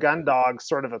cover of gun dog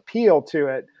sort of appeal to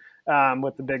it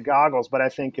with the big goggles. But I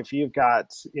think if you've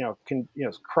got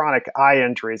chronic eye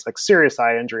injuries, like serious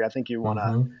eye injury, I think you want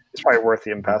to. It's probably worth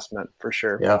the investment for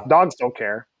sure. Yeah, dogs don't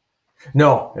care.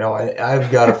 No, I've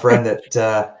got a friend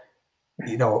that,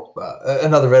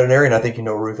 another veterinarian, I think,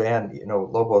 Ruth Ann,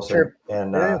 Lobos, sure.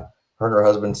 and her and her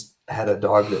husband had a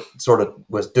dog that sort of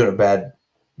was doing a bad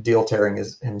deal, tearing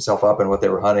himself up in what they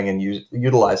were hunting, and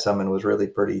utilized some and was really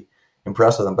pretty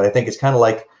impressed with them. But I think it's kind of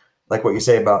like what you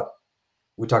say about,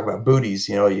 we talk about booties,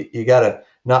 you got to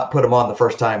not put them on the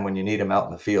first time when you need them out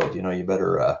in the field. You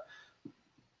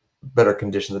better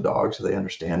condition the dog so they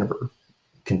understand or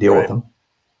can deal with them.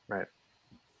 Right.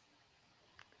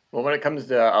 Well, when it comes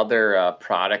to other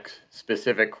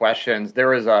product-specific questions, there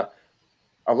was a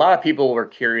lot of people were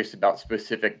curious about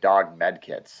specific dog med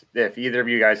kits. If either of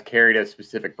you guys carried a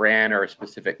specific brand or a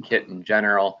specific kit in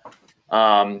general.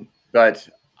 But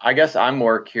I guess I'm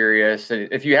more curious,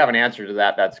 and if you have an answer to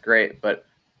that, that's great. But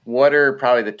what are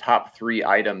probably the top 3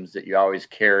 items that you always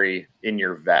carry in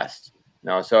your vest?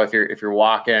 So if you're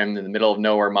walking in the middle of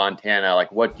nowhere, Montana,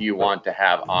 like what do you want to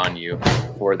have on you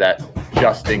for that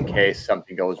just in case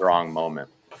something goes wrong moment?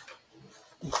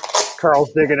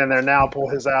 Carl's digging in there now. Pull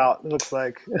his out. It looks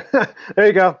like there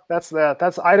you go. That's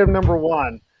item number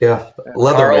one. Yeah,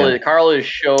 Leatherman. Carl is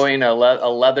showing a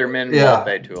Leatherman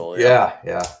multi-tool.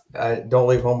 Yeah. I don't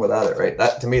leave home without it. Right.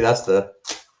 That to me, that's the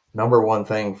number one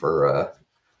thing for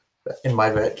in my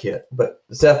vet kit. But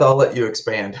Seth, I'll let you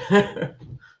expand.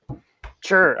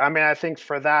 Sure. I mean, I think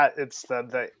for that, it's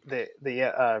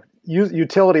the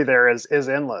utility there is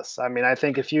endless. I mean, I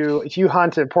think if you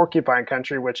hunt in porcupine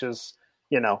country, which is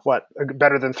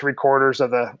better than 3/4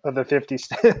 of the 50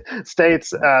 states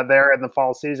there in the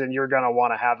fall season, you're going to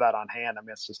want to have that on hand. I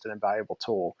mean, it's just an invaluable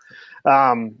tool.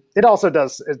 It also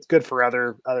it's good for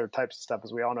other types of stuff,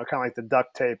 as we all know, kind of like the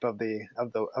duct tape of the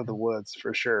woods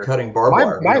for sure. Cutting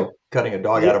barbed wire, cutting a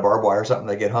dog out of barbed wire or something,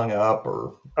 they get hung up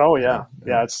or. Oh yeah.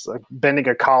 It's like bending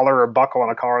a collar or buckle on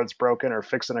a collar that's broken, or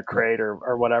fixing a crate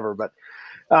or whatever. But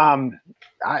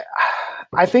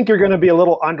I think you're going to be a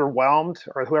little underwhelmed,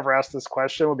 or whoever asked this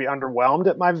question will be underwhelmed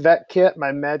at my vet kit,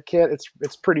 my med kit.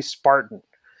 It's pretty Spartan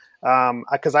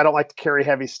because I don't like to carry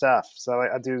heavy stuff. So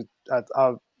I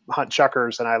hunt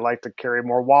chuckers, and I like to carry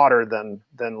more water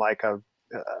than like a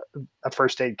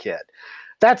first aid kit.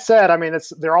 That said, I mean,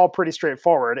 they're all pretty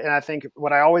straightforward. And I think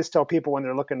what I always tell people when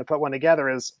they're looking to put one together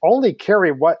is only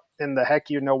carry what in the heck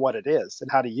you know what it is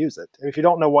and how to use it. And if you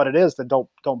don't know what it is, then don't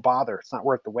bother. It's not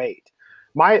worth the wait.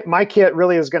 My kit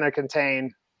really is going to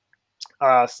contain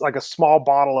like a small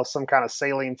bottle of some kind of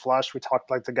saline flush. We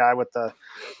talked like the guy with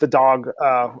the dog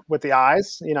with the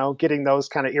eyes, getting those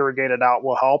kind of irrigated out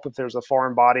will help if there's a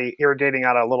foreign body, irrigating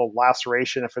out a little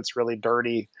laceration if it's really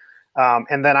dirty.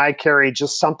 And then I carry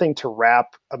just something to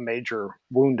wrap a major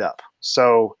wound up.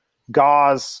 So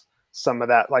gauze, some of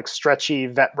that like stretchy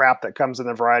vet wrap that comes in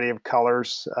a variety of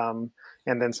colors, and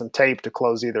then some tape to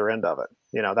close either end of it.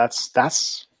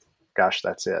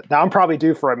 That's it. Now I'm probably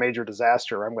due for a major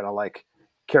disaster. I'm going to like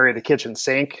carry the kitchen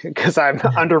sink because I'm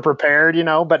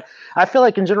underprepared, but I feel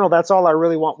like in general, that's all I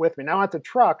really want with me. Now at the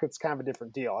truck, it's kind of a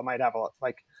different deal. I might have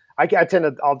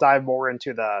I'll dive more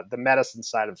into the medicine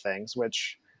side of things,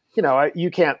 which,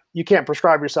 you can't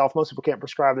prescribe yourself. Most people can't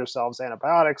prescribe themselves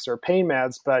antibiotics or pain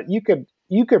meds, but you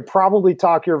could probably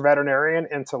talk your veterinarian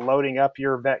into loading up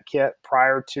your vet kit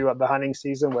prior to the hunting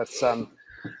season with some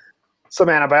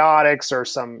antibiotics or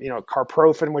some,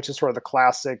 carprofen, which is sort of the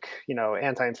classic,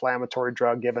 anti-inflammatory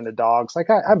drug given to dogs. Like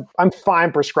I'm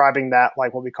fine prescribing that,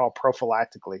 like what we call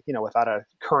prophylactically, without a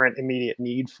current immediate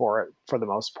need for it for the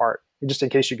most part, just in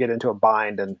case you get into a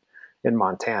bind in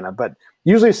Montana. But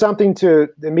usually something to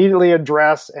immediately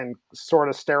address and sort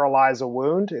of sterilize a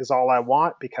wound is all I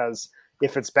want, because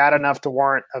if it's bad enough to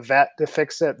warrant a vet to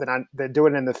fix it, then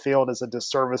doing it in the field is a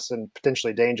disservice and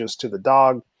potentially dangerous to the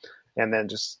dog. And then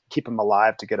just keep them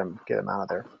alive to get them out of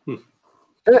there.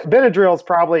 Benadryl is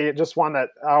probably just one that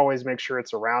I always make sure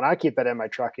it's around. I keep that in my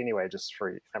truck anyway, just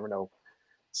for, you never know,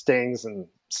 stings and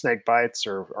snake bites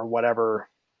or whatever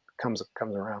comes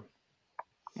around.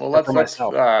 Well, let's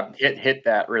hit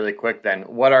that really quick then.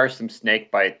 What are some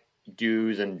snake bite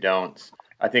do's and don'ts?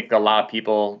 I think a lot of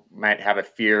people might have a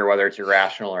fear, whether it's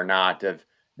irrational or not, of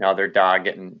their dog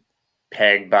getting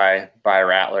pegged by a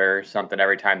rattler or something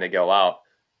every time they go out.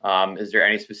 Is there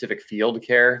any specific field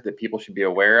care that people should be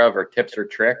aware of, or tips or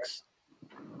tricks?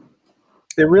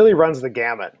 It really runs the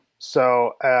gamut.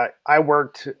 So I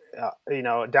worked,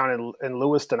 down in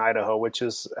Lewiston, Idaho, which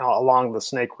is along the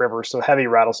Snake River, so heavy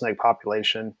rattlesnake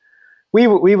population. We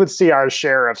would see our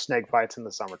share of snake bites in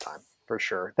the summertime, for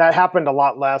sure. That happened a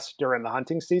lot less during the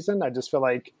hunting season. I just feel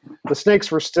like the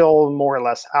snakes were still more or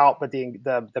less out, but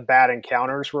the bad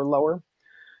encounters were lower.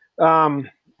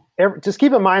 Just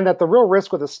keep in mind that the real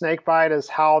risk with a snake bite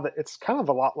is it's kind of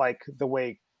a lot like the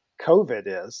way COVID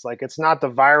is. Like, it's not the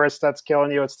virus that's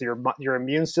killing you. It's your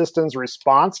immune system's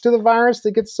response to the virus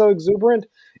that gets so exuberant.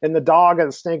 And the dog and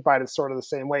the snake bite is sort of the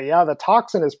same way. Yeah, the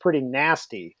toxin is pretty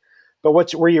nasty, but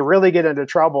where you really get into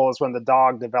trouble is when the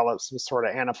dog develops some sort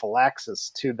of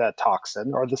anaphylaxis to that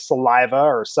toxin, or the saliva,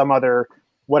 or some other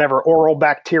whatever oral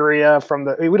bacteria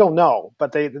we don't know,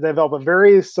 but they develop a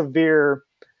very severe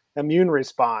immune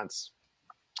response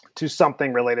to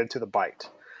something related to the bite.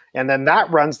 And then that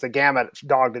runs the gamut,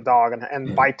 dog to dog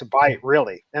and bite to bite,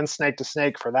 really, and snake to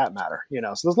snake for that matter. So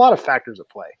there's a lot of factors at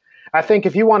play. I think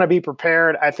if you want to be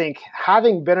prepared, I think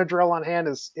having Benadryl on hand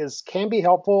can be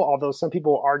helpful, although some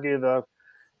people argue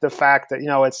the fact that,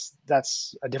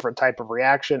 that's a different type of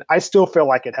reaction. I still feel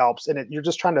like it helps, and you're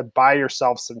just trying to buy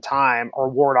yourself some time or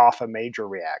ward off a major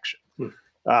reaction.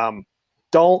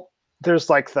 Don't there's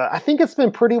like I think it's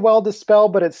been pretty well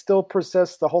dispelled, but it still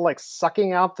persists. The whole like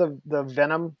sucking out the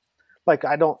venom. Like,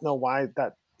 I don't know why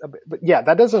that, but yeah,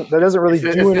 that doesn't really do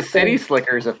anything. It's the city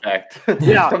slickers effect.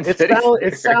 Yeah,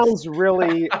 it sounds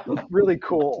really, really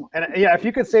cool. And yeah, if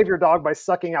you could save your dog by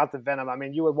sucking out the venom, I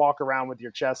mean, you would walk around with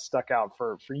your chest stuck out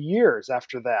for years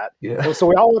after that. Yeah. So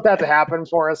we all want that to happen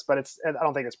for us, but I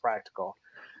don't think it's practical.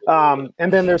 And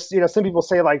then there's, some people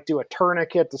say like do a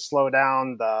tourniquet to slow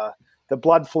down the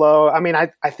blood flow. I mean,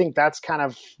 I think that's kind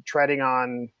of treading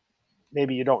on,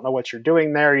 maybe you don't know what you're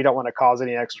doing there. You don't want to cause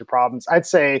any extra problems. I'd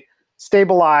say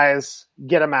stabilize,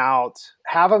 get them out,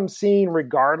 have them seen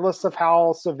regardless of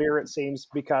how severe it seems,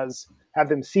 because have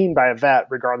them seen by a vet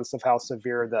regardless of how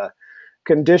severe the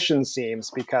condition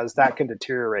seems, because that can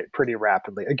deteriorate pretty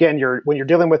rapidly. Again, when you're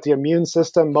dealing with the immune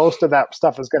system, most of that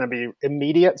stuff is going to be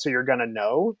immediate, so you're going to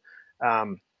know,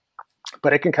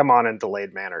 but it can come on in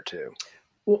delayed manner too.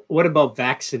 What about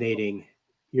vaccinating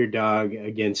your dog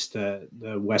against the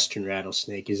Western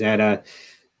rattlesnake? Is that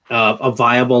a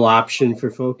viable option for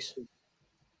folks?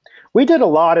 We did a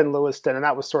lot in Lewiston, and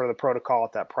that was sort of the protocol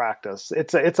at that practice.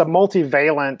 It's a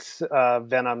multivalent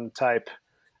venom type.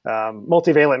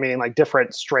 Multivalent meaning like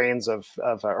different strains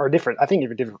or different, I think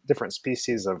even different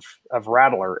species of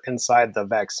rattler inside the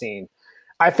vaccine.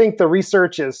 I think the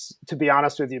research is, to be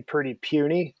honest with you, pretty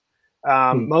puny.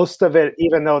 Most of it,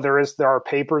 even though there are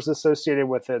papers associated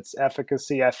with its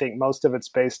efficacy, I think most of it's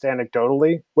based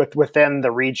anecdotally within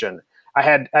the region.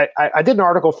 I did an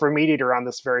article for MeatEater on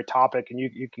this very topic, and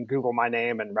you can Google my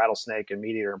name and rattlesnake and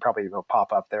MeatEater and probably it'll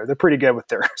pop up there. They're pretty good with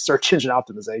their search engine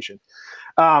optimization.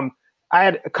 I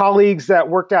had colleagues that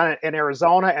worked down in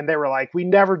Arizona, and they were like, we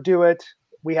never do it.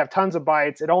 We have tons of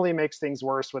bites. It only makes things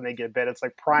worse when they get bit. It's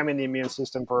like priming the immune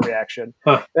system for a reaction.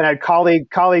 Then I had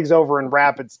colleagues over in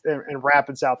Rapid,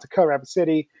 South Dakota, Rapid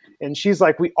City, and she's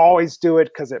like, we always do it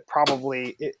because it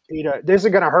probably, it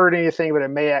isn't going to hurt anything, but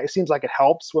it seems like it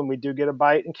helps when we do get a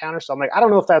bite encounter. So I'm like, I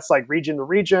don't know if that's like region to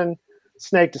region,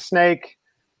 snake to snake,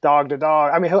 dog to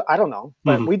dog. I mean, I don't know,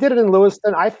 but we did it in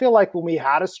Lewiston. I feel like when we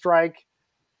had a strike,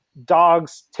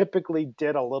 dogs typically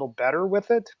did a little better with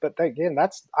it, but again,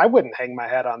 I wouldn't hang my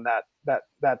head on that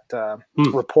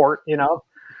report,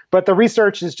 but the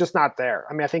research is just not there.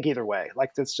 I mean, I think either way,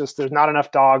 like it's just, there's not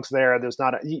enough dogs there. There's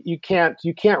not, you can't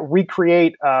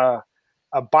recreate a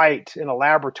bite in a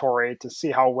laboratory to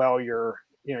see how well your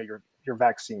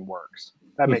vaccine works.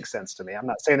 That makes sense to me. I'm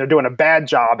not saying they're doing a bad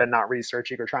job and not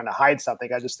researching or trying to hide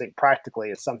something. I just think practically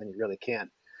it's something you really can't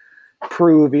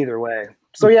prove either way.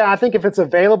 So yeah, I think if it's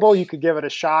available, you could give it a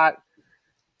shot.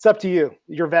 It's up to you.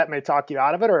 Your vet may talk you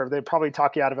out of it, or they probably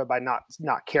talk you out of it by not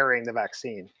carrying the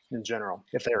vaccine in general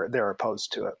if they're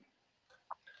opposed to it.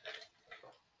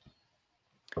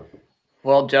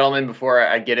 Well, gentlemen, before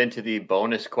I get into the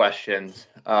bonus questions,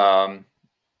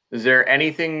 is there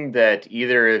anything that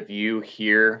either of you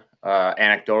hear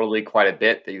anecdotally quite a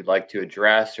bit that you'd like to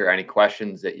address, or any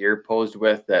questions that you're posed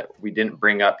with that we didn't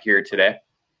bring up here today?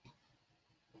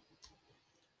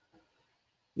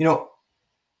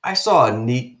 I saw a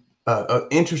neat,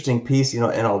 interesting piece, and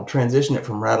I'll transition it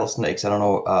from rattlesnakes. I don't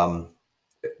know.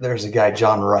 There's a guy,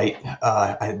 John Wright.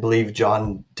 I believe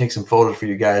John takes some photos for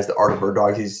you guys, the Art of Bird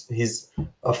Dogs. He's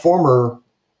a former,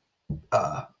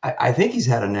 I think he's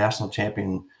had a national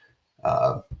champion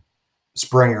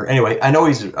Springer. Anyway, I know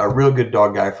he's a real good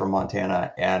dog guy from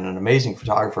Montana and an amazing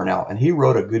photographer now. And he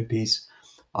wrote a good piece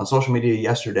on social media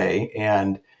yesterday,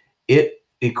 and it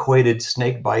equated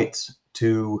snake bites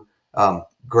to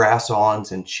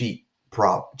grass-ons and cheat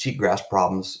grass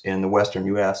problems in the Western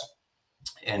U.S.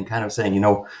 and kind of saying,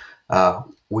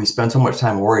 we spend so much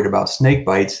time worried about snake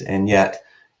bites, and yet,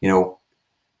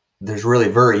 there's really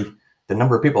the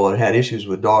number of people that had issues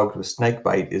with dogs with snake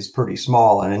bite is pretty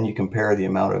small. And then you compare the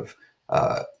amount of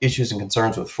issues and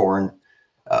concerns with foreign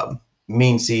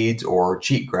mean seeds or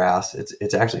cheat grass,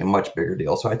 it's actually a much bigger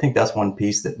deal. So I think that's one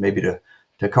piece that maybe to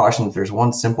caution, if there's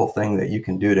one simple thing that you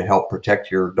can do to help protect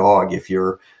your dog if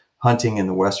you're hunting in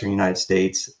the Western United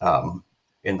States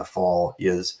in the fall,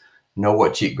 is know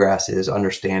what cheat grass is,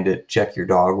 understand it, check your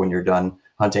dog when you're done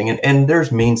hunting. And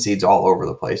there's mean seeds all over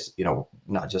the place,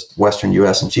 not just Western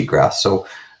US and cheat grass. So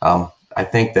I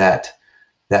think that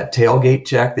tailgate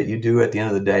check that you do at the end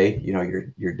of the day,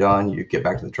 you're done, you get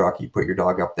back to the truck, you put your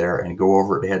dog up there and go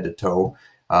over it head to toe,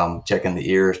 checking the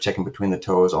ears, checking between the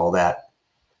toes, all that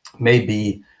may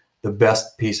be the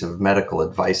best piece of medical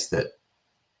advice that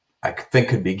I think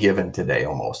could be given today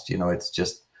almost. It's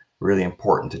just really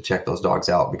important to check those dogs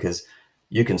out, because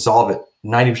you can solve it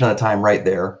 90% of the time right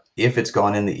there. If it's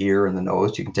gone in the ear and the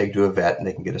nose, you can take it to a vet and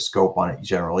they can get a scope on it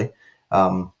generally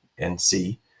and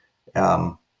see.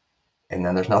 And and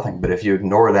then there's nothing. But if you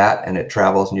ignore that and it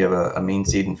travels and you have a mean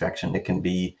seed infection, it can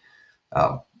be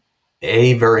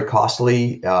A, very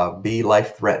costly, B,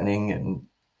 life-threatening, and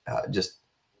just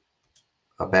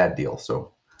a bad deal.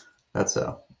 So that's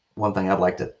one thing I'd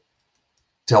like to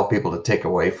tell people to take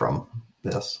away from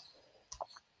this.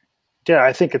 Yeah,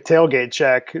 I think a tailgate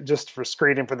check just for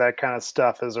screening for that kind of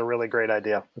stuff is a really great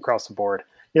idea across the board.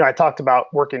 I talked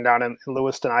about working down in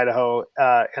Lewiston, Idaho,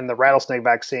 and the rattlesnake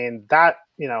vaccine. That,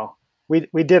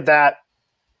 we did that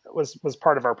was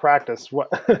part of our practice.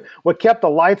 What kept the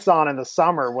lights on in the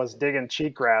summer was digging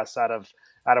cheatgrass out of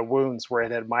wounds where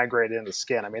it had migrated in the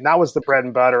skin. I mean, that was the bread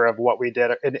and butter of what we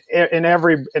did in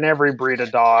every breed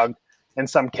of dog, and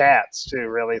some cats too,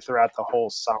 really throughout the whole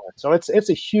summer. So it's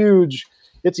a huge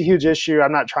issue.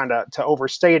 I'm not trying to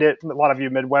overstate it. A lot of you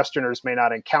Midwesterners may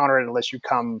not encounter it unless you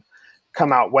come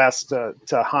out west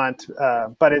to hunt.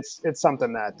 But it's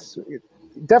something that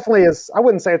definitely is. I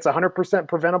wouldn't say it's 100%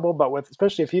 preventable, but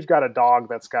especially if you've got a dog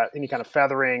that's got any kind of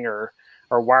feathering or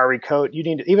wiry coat, you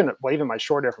need to, even my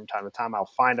short hair from time to time,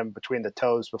 I'll find them between the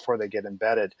toes before they get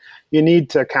embedded. You need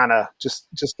to kind of just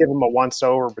give them a once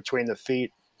over between the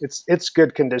feet. It's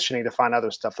good conditioning to find other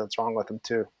stuff that's wrong with them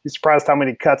too. You're surprised how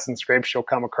many cuts and scrapes you'll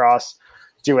come across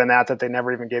doing that they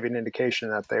never even gave you an indication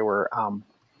that they were,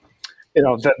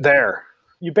 there.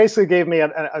 You basically gave me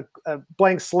a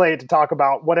blank slate to talk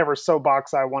about whatever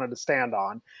soapbox I wanted to stand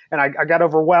on, and I got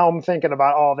overwhelmed thinking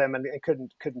about all of them and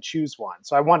couldn't choose one.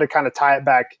 So I wanted to kind of tie it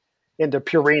back into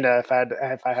Purina if I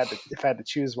had to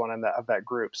choose one of that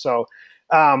group. So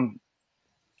there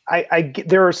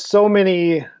are so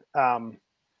many.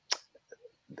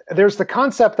 There's the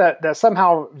concept that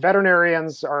somehow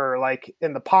veterinarians are like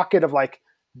in the pocket of like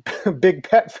big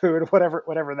pet food,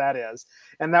 whatever that is,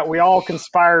 and that we all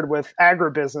conspired with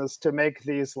agribusiness to make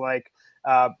these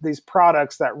these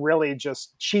products that really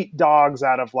just cheat dogs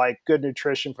out of like good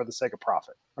nutrition for the sake of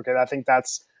profit. Okay, I think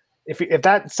that's if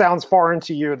that sounds foreign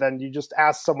to you, then you just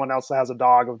ask someone else that has a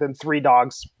dog. Within 3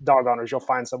 dog owners, you'll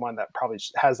find someone that probably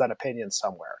has that opinion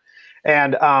somewhere.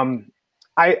 And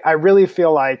I really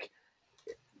feel like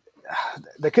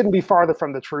they couldn't be farther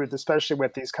from the truth, especially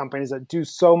with these companies that do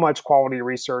so much quality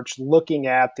research, looking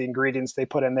at the ingredients they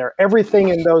put in there. Everything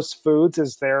in those foods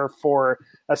is there for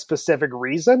a specific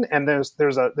reason, and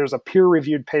there's a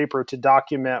peer-reviewed paper to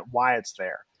document why it's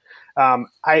there.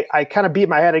 I kind of beat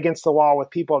my head against the wall with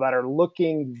people that are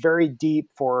looking very deep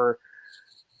for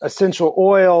essential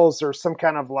oils or some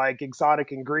kind of like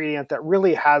exotic ingredient that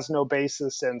really has no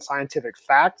basis in scientific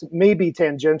fact, maybe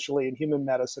tangentially in human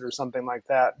medicine or something like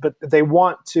that, but they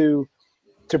want to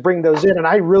bring those in. And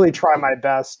I really try my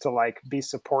best to like be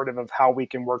supportive of how we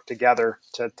can work together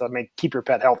to keep your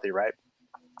pet healthy. Right.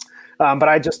 But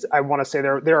I want to say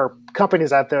there are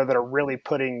companies out there that are really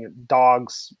putting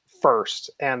dogs first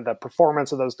and the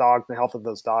performance of those dogs and the health of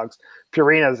those dogs.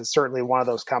 Purina is certainly one of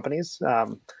those companies.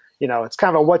 It's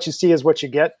kind of a what you see is what you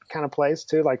get kind of place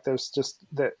too. Like there's just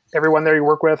everyone there you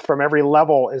work with from every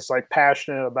level is like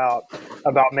passionate about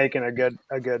making a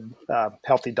good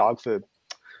healthy dog food.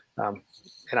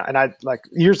 And I like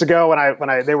years ago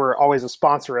when they were always a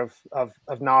sponsor of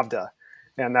NAVDA,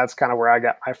 and that's kind of where I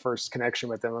got my first connection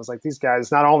with them. I was like, these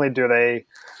guys, not only do they,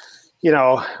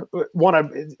 not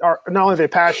only are they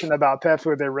passionate about pet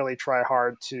food, they really try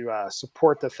hard to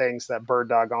support the things that bird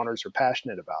dog owners are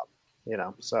passionate about.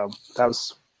 So that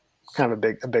was kind of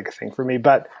a big thing for me.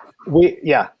 But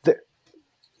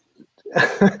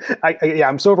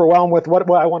I'm so overwhelmed with what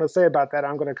I want to say about that.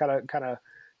 I'm going to kind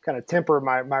of temper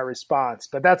my response.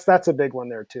 But that's a big one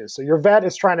there too. So your vet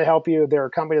is trying to help you. There are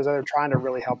companies that are trying to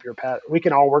really help your pet. We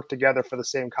can all work together for the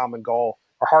same common goal.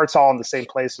 Our heart's all in the same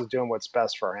place, is doing what's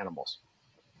best for our animals.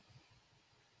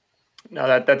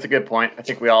 No, that's a good point. I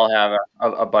think we all have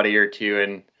a buddy or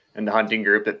two in the hunting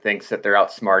group that thinks that they're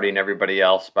outsmarting everybody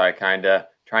else by kind of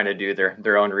trying to do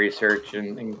their own research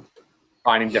and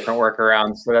finding different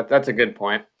workarounds. So that's a good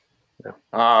point. Yeah.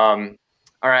 All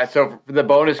right. So for the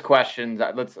bonus questions,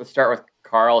 let's start with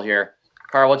Carl here.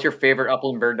 Carl, what's your favorite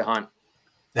upland bird to hunt?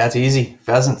 That's easy.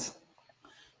 Pheasants.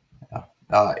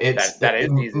 That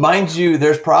is easy. Mind you,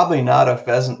 there's probably not a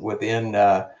pheasant within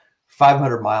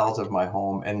 500 miles of my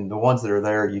home, and the ones that are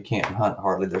there, you can't hunt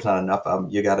hardly. There's not enough of them.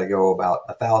 You got to go about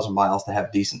 1,000 miles to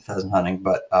have decent pheasant hunting,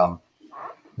 but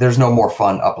there's no more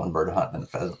fun upland bird hunt than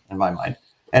pheasant in my mind.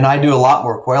 And I do a lot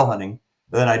more quail hunting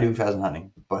than I do pheasant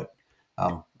hunting, but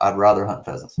I'd rather hunt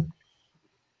pheasants.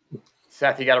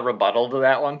 Seth, you got a rebuttal to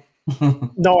that one?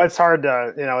 No, it's hard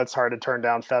to turn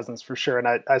down pheasants for sure.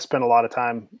 And I spend a lot of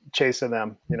time chasing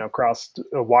them, across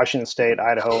Washington State,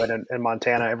 Idaho, and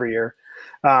Montana every year.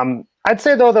 I'd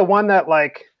say though, the one that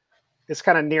like it's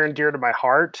kind of near and dear to my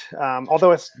heart.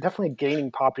 Although it's definitely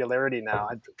gaining popularity now.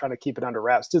 I'm trying to keep it under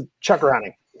wraps. Just chucker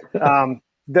hunting.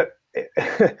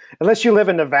 Unless you live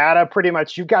in Nevada, pretty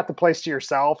much you got the place to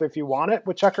yourself if you want it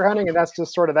with chucker hunting, and that's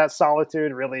just sort of that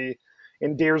solitude really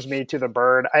endears me to the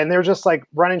bird. And they're just like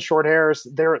running short hairs.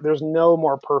 There's no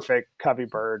more perfect covey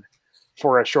bird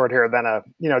for a short hair than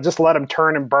just let them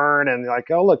turn and burn and like,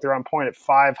 oh, look, they're on point at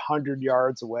 500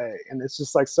 yards away. And it's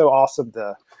just like so awesome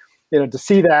to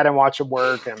see that and watch them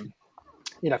work. And,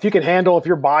 if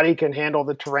your body can handle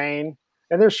the terrain,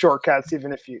 and there's shortcuts,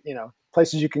 even if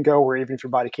places you can go where even if your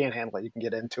body can't handle it, you can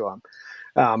get into them.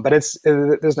 But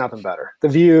there's nothing better. The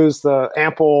views, the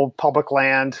ample public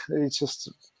land, it's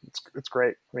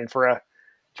great. I mean, for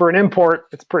an import,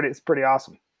 it's pretty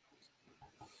awesome.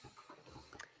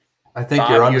 I think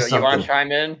Bob, you're onto something. You want to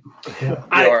chime in,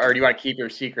 or do you want to keep your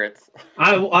secrets?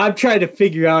 I'm trying to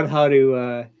figure out how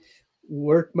to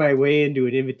work my way into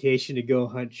an invitation to go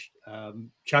hunt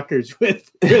chuckers with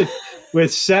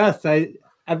Seth.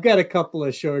 I've got a couple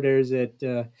of short hairs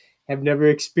that have never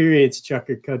experienced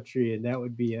chucker country, and that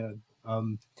would be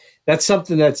that's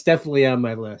something that's definitely on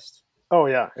my list. Oh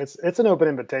yeah, it's an open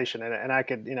invitation, and I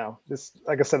could this,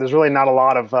 like I said, there's really not a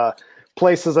lot of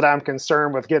places that I'm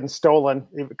concerned with getting stolen,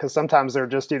 because sometimes they're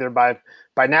just either by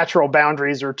natural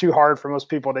boundaries or too hard for most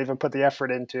people to even put the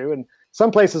effort into, and some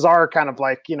places are kind of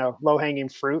like low hanging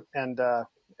fruit, and I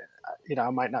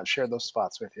might not share those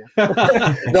spots with you.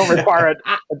 Don't require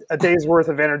a day's worth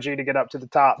of energy to get up to the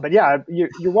top. But yeah,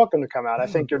 you're welcome to come out. I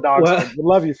think your dogs would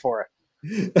love you for it.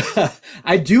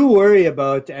 I do worry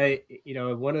about,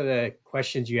 one of the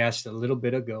questions you asked a little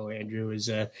bit ago, Andrew, is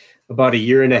about a 1.5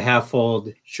 year old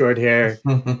short hair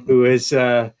who is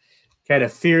kind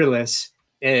of fearless.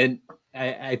 And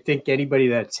I think anybody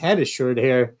that's had a short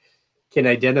hair can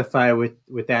identify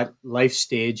with that life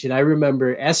stage. And I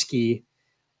remember Esky,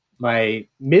 my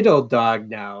middle dog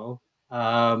now,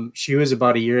 she was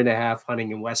about 1.5 years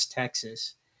hunting in West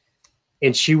Texas,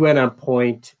 and she went on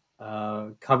point,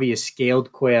 covey a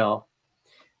scaled quail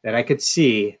that I could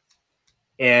see,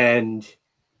 and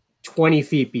 20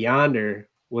 feet beyond her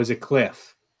was a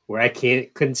cliff where I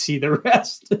couldn't see the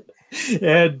rest.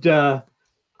 And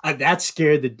that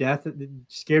scared me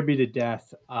to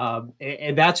death.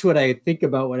 And that's what I think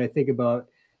about when I think about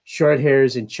short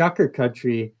hairs in chucker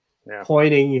country,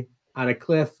 pointing on a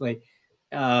cliff. Like,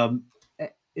 and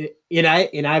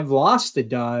I've lost a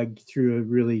dog through a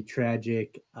really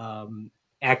tragic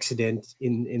accident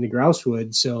in the grouse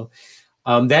woods. So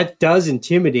that does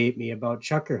intimidate me about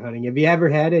chucker hunting. Have you ever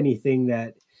had anything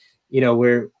that,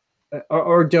 where,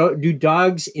 or do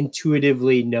dogs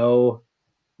intuitively know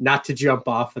not to jump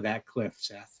off of that cliff,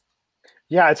 Seth?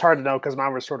 Yeah, it's hard to know because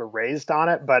mine was sort of raised on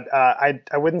it, but I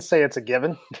wouldn't say it's a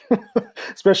given,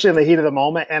 especially in the heat of the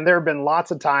moment. And there have been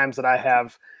lots of times that I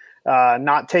have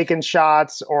not taken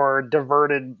shots or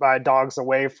diverted my dogs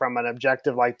away from an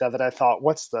objective like that I thought,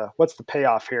 what's the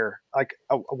payoff here? Like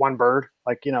one bird,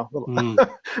 like,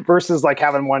 versus like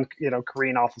having one,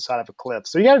 careen off the side of a cliff.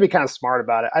 So you got to be kind of smart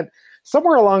about it.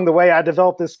 Somewhere along the way, I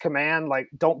developed this command, like,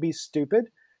 don't be stupid.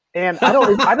 And I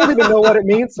don't even know what it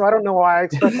means. So I don't know why I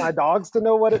expect my dogs to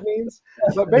know what it means.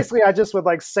 But basically I just would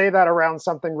like say that around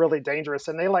something really dangerous,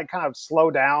 and they like kind of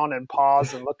slow down and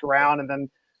pause and look around and then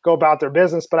go about their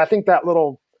business. But I think that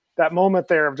moment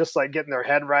there of just like getting their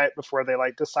head right before they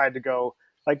like decide to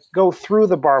go through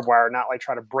the barbed wire, not like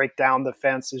try to break down the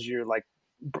fence as you like,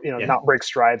 not break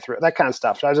stride through it, that kind of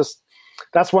stuff. So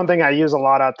that's one thing I use a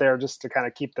lot out there, just to kind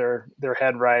of keep their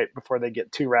head right before they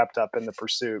get too wrapped up in the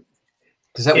pursuit.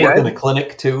 Does that work in the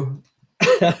clinic too?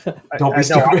 Don't be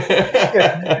stupid.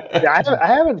 I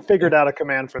haven't figured out a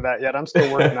command for that yet. I'm still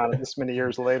working on it this many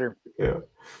years later. Yeah.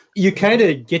 You kind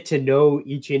of get to know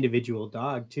each individual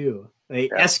dog too. Like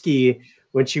Esky,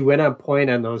 when she went on point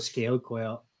on those scaled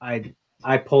quail, I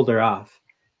pulled her off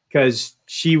because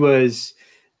she was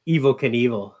Evel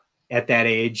Knievel at that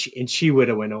age, and she would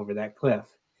have went over that cliff.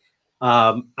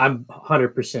 I'm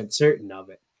 100% certain of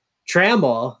it.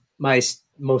 Trammell, my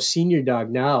most senior dog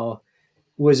now,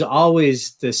 was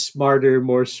always the smarter,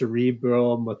 more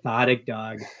cerebral, methodic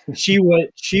dog. She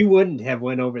wouldn't have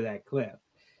went over that cliff.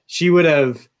 She would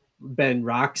have been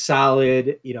rock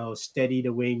solid, steady to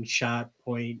wing, shot,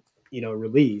 point,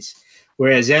 release.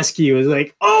 Whereas Esky was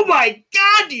like, oh my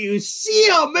God, do you see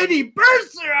how many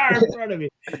birds there are in front of me?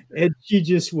 And she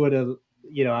just would have,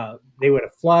 they would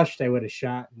have flushed, I would have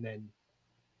shot, and then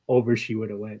over she would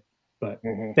have went. But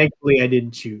thankfully I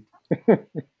didn't shoot.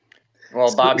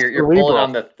 Well, Bob, you're pulling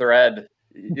on the thread.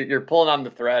 You're pulling on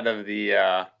the thread of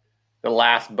the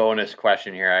last bonus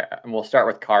question here. And we'll start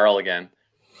with Carl again.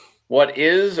 What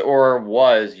is or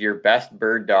was your best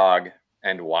bird dog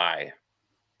and why?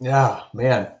 Yeah,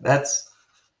 man,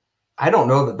 I don't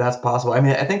know that that's possible. I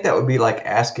mean, I think that would be like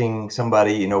asking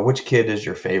somebody, which kid is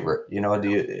your favorite?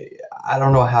 I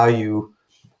don't know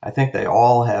I think they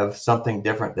all have something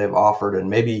different they've offered. And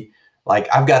maybe like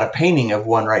I've got a painting of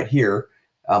one right here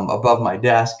above my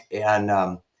desk.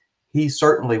 And he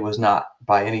certainly was not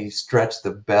by any stretch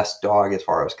the best dog as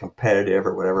far as competitive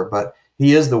or whatever, but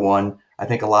he is the one I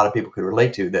think a lot of people could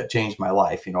relate to that changed my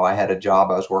life. I had a job.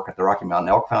 I was working at the Rocky Mountain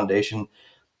Elk Foundation.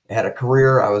 I had a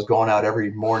career. I was going out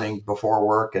every morning before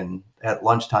work and at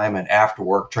lunchtime and after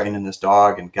work training this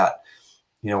dog, and got,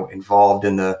 involved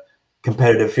in the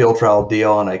competitive field trial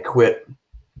deal. And I quit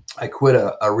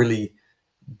a really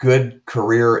good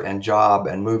career and job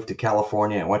and moved to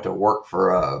California and went to work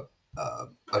for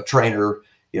a trainer,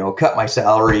 cut my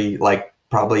salary like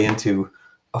probably into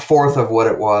a fourth of what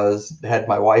it was. Had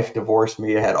my wife divorce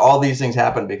me. I had all these things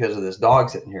happen because of this dog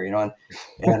sitting here, and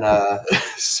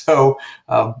so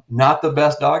not the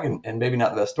best dog and maybe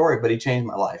not the best story, but he changed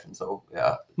my life. And so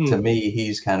to me,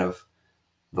 he's kind of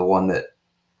the one that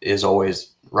is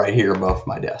always right here above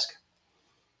my desk.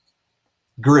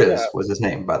 Grizz was his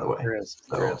name, by the way.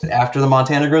 Grizz. After the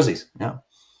Montana Grizzlies. Yeah.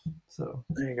 So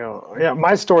there you go. Yeah,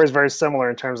 my story is very similar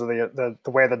in terms of the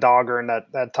way the dog earned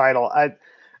that title.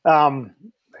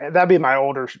 That'd be my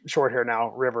older short hair now,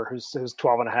 River, who's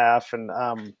 12 and a half.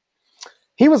 And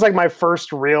he was like my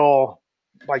first real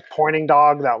like pointing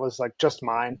dog that was like just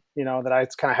mine, that I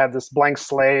kind of had this blank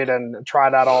slate and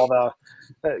tried out all the,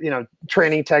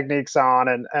 training techniques on.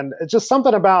 And it's just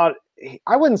something about,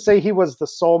 I wouldn't say he was the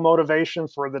sole motivation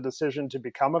for the decision to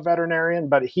become a veterinarian,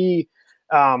 but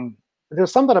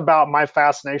there's something about my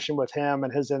fascination with him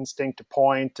and his instinct to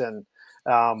point, and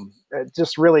it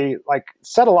just really like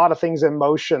set a lot of things in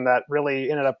motion that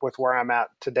really ended up with where I'm at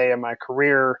today in my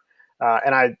career.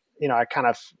 And I kind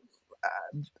of,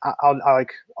 I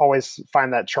like always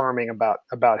find that charming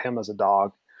about him as a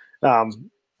dog.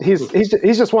 He's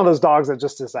just one of those dogs that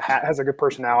just has a good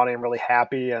personality and really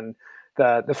happy, and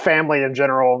the family in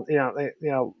general,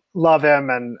 love him.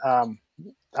 And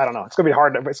I don't know, it's going to be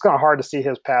hard to see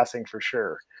his passing for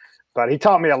sure. But he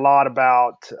taught me a lot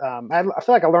about, I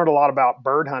feel like I learned a lot about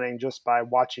bird hunting just by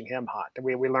watching him hunt.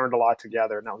 We learned a lot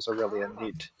together, and that was a really a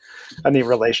neat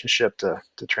relationship to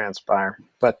transpire.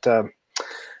 But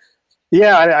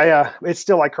it's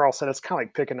still, like Carl said, it's kind of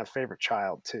like picking a favorite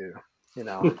child too. So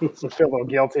I feel a little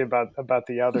guilty about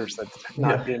the others that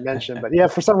not being mentioned. But yeah,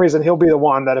 for some reason he'll be the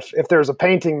one that if there's a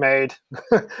painting made,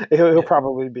 he'll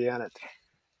probably be in it.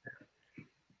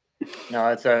 No,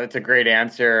 it's a great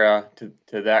answer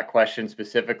to that question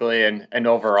specifically, and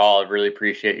overall, I really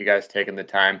appreciate you guys taking the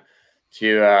time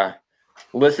to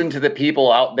listen to the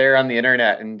people out there on the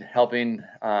internet and helping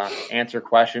answer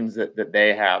questions that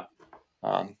they have.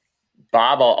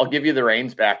 Bob, I'll give you the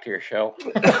reins back to your show.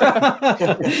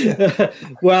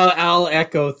 Well, I'll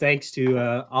echo thanks to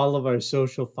all of our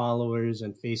social followers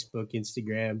on Facebook,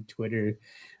 Instagram, Twitter,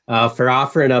 for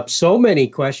offering up so many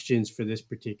questions for this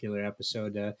particular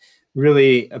episode.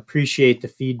 Really appreciate the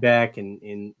feedback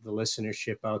and the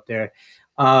listenership out there.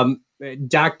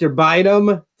 Dr.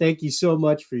 Bynum, thank you so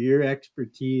much for your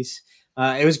expertise.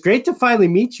 It was great to finally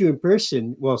meet you in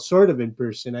person. Well, sort of in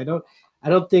person. I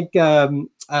don't think.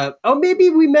 Maybe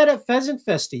we met at Pheasant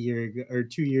Fest a year ago, or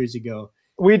 2 years ago.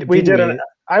 We did.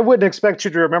 I wouldn't expect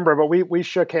you to remember, but we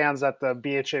shook hands at the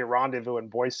BHA Rendezvous in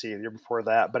Boise the year before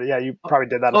that. But yeah, you probably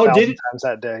did that 1,000 times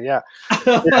that day. Yeah,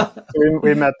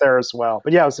 we met there as well.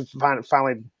 But yeah, it was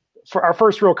finally for our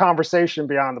first real conversation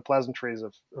beyond the pleasantries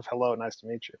of hello, nice to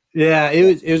meet you. Yeah,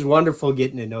 it was wonderful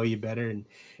getting to know you better and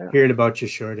hearing about your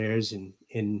short hairs and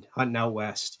hunting out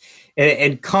west.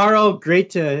 And Carl, great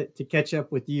to catch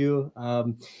up with you.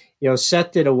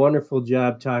 Seth did a wonderful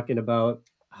job talking about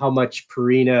how much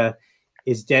Purina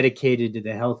is dedicated to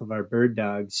the health of our bird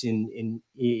dogs. And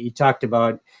he talked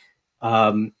about,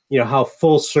 how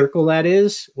full circle that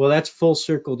is. Well, that's full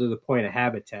circle to the point of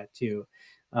habitat too.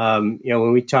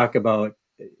 When we talk about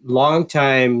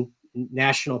longtime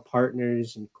national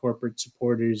partners and corporate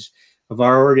supporters of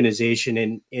our organization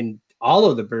and in all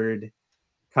of the bird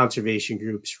conservation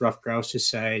groups, Ruffed Grouse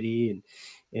Society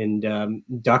and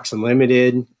Ducks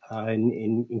Unlimited,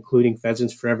 including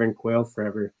Pheasants Forever and Quail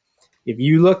Forever. If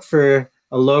you look for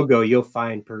a logo, you'll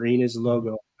find Purina's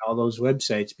logo on all those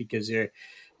websites because they're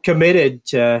committed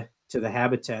to the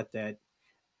habitat that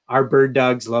our bird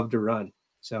dogs love to run.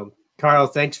 So, Carl,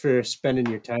 thanks for spending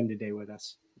your time today with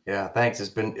us. Yeah, thanks. It's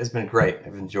been great.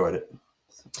 I've enjoyed it.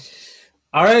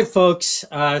 All right, folks.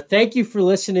 Thank you for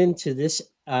listening to this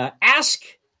Ask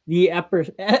the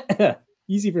episode.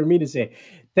 Easy for me to say.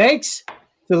 Thanks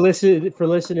for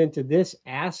listening to this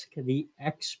Ask the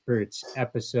Experts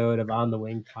episode of On the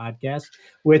Wing podcast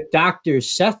with Dr.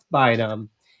 Seth Bynum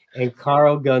and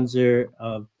Carl Gunzer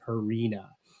of Purina.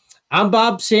 I'm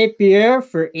Bob St. Pierre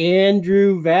for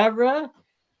Andrew Vavra,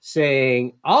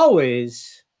 saying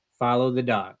always follow the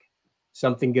dog.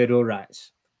 Something good will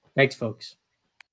rise. Thanks, folks.